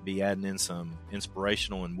to be adding in some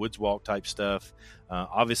inspirational and woods walk type stuff.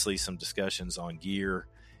 Obviously, some discussions on gear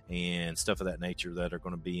and stuff of that nature that are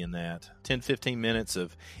going to be in that 10-15 minutes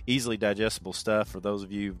of easily digestible stuff for those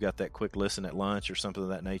of you who've got that quick listen at lunch or something of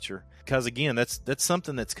that nature. Because, again, that's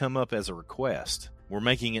something that's come up as a request. We're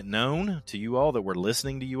making it known to you all that we're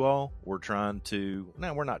listening to you all. We're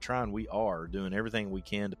we are doing everything we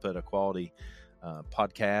can to put a quality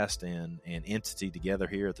podcast and entity together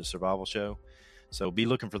here at the Survival Show. So be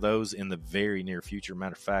looking for those in the very near future.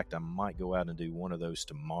 Matter of fact, I might go out and do one of those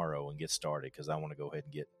tomorrow and get started because I want to go ahead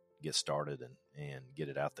and get started and get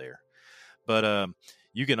it out there. But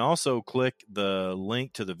you can also click the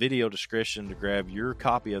link to the video description to grab your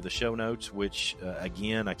copy of the show notes, which,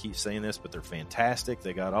 again, I keep saying this, but they're fantastic.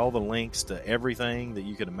 They got all the links to everything that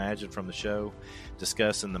you could imagine from the show,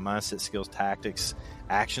 discussing the mindset, skills, tactics,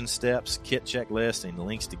 action steps, kit checklist, and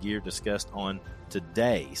links to gear discussed on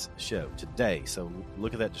today's show today. So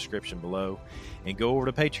look at that description below and go over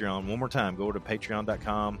to Patreon. One more time, go over to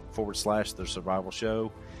patreon.com/The Survival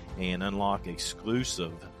Show and unlock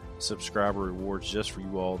exclusive subscriber rewards just for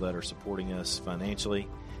you all that are supporting us financially.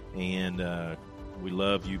 And we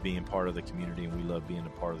love you being part of the community, and we love being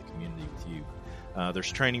a part of the community with you.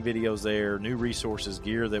 There's training videos there, new resources,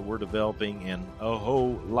 gear that we're developing, and a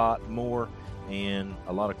whole lot more, and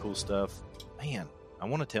a lot of cool stuff. Man, I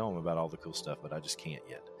want to tell them about all the cool stuff, but I just can't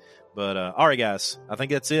yet. But all right, guys, I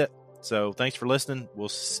think that's it. So thanks for listening.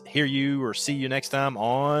 We'll hear you or see you next time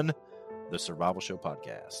on the Survival Show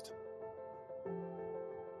podcast.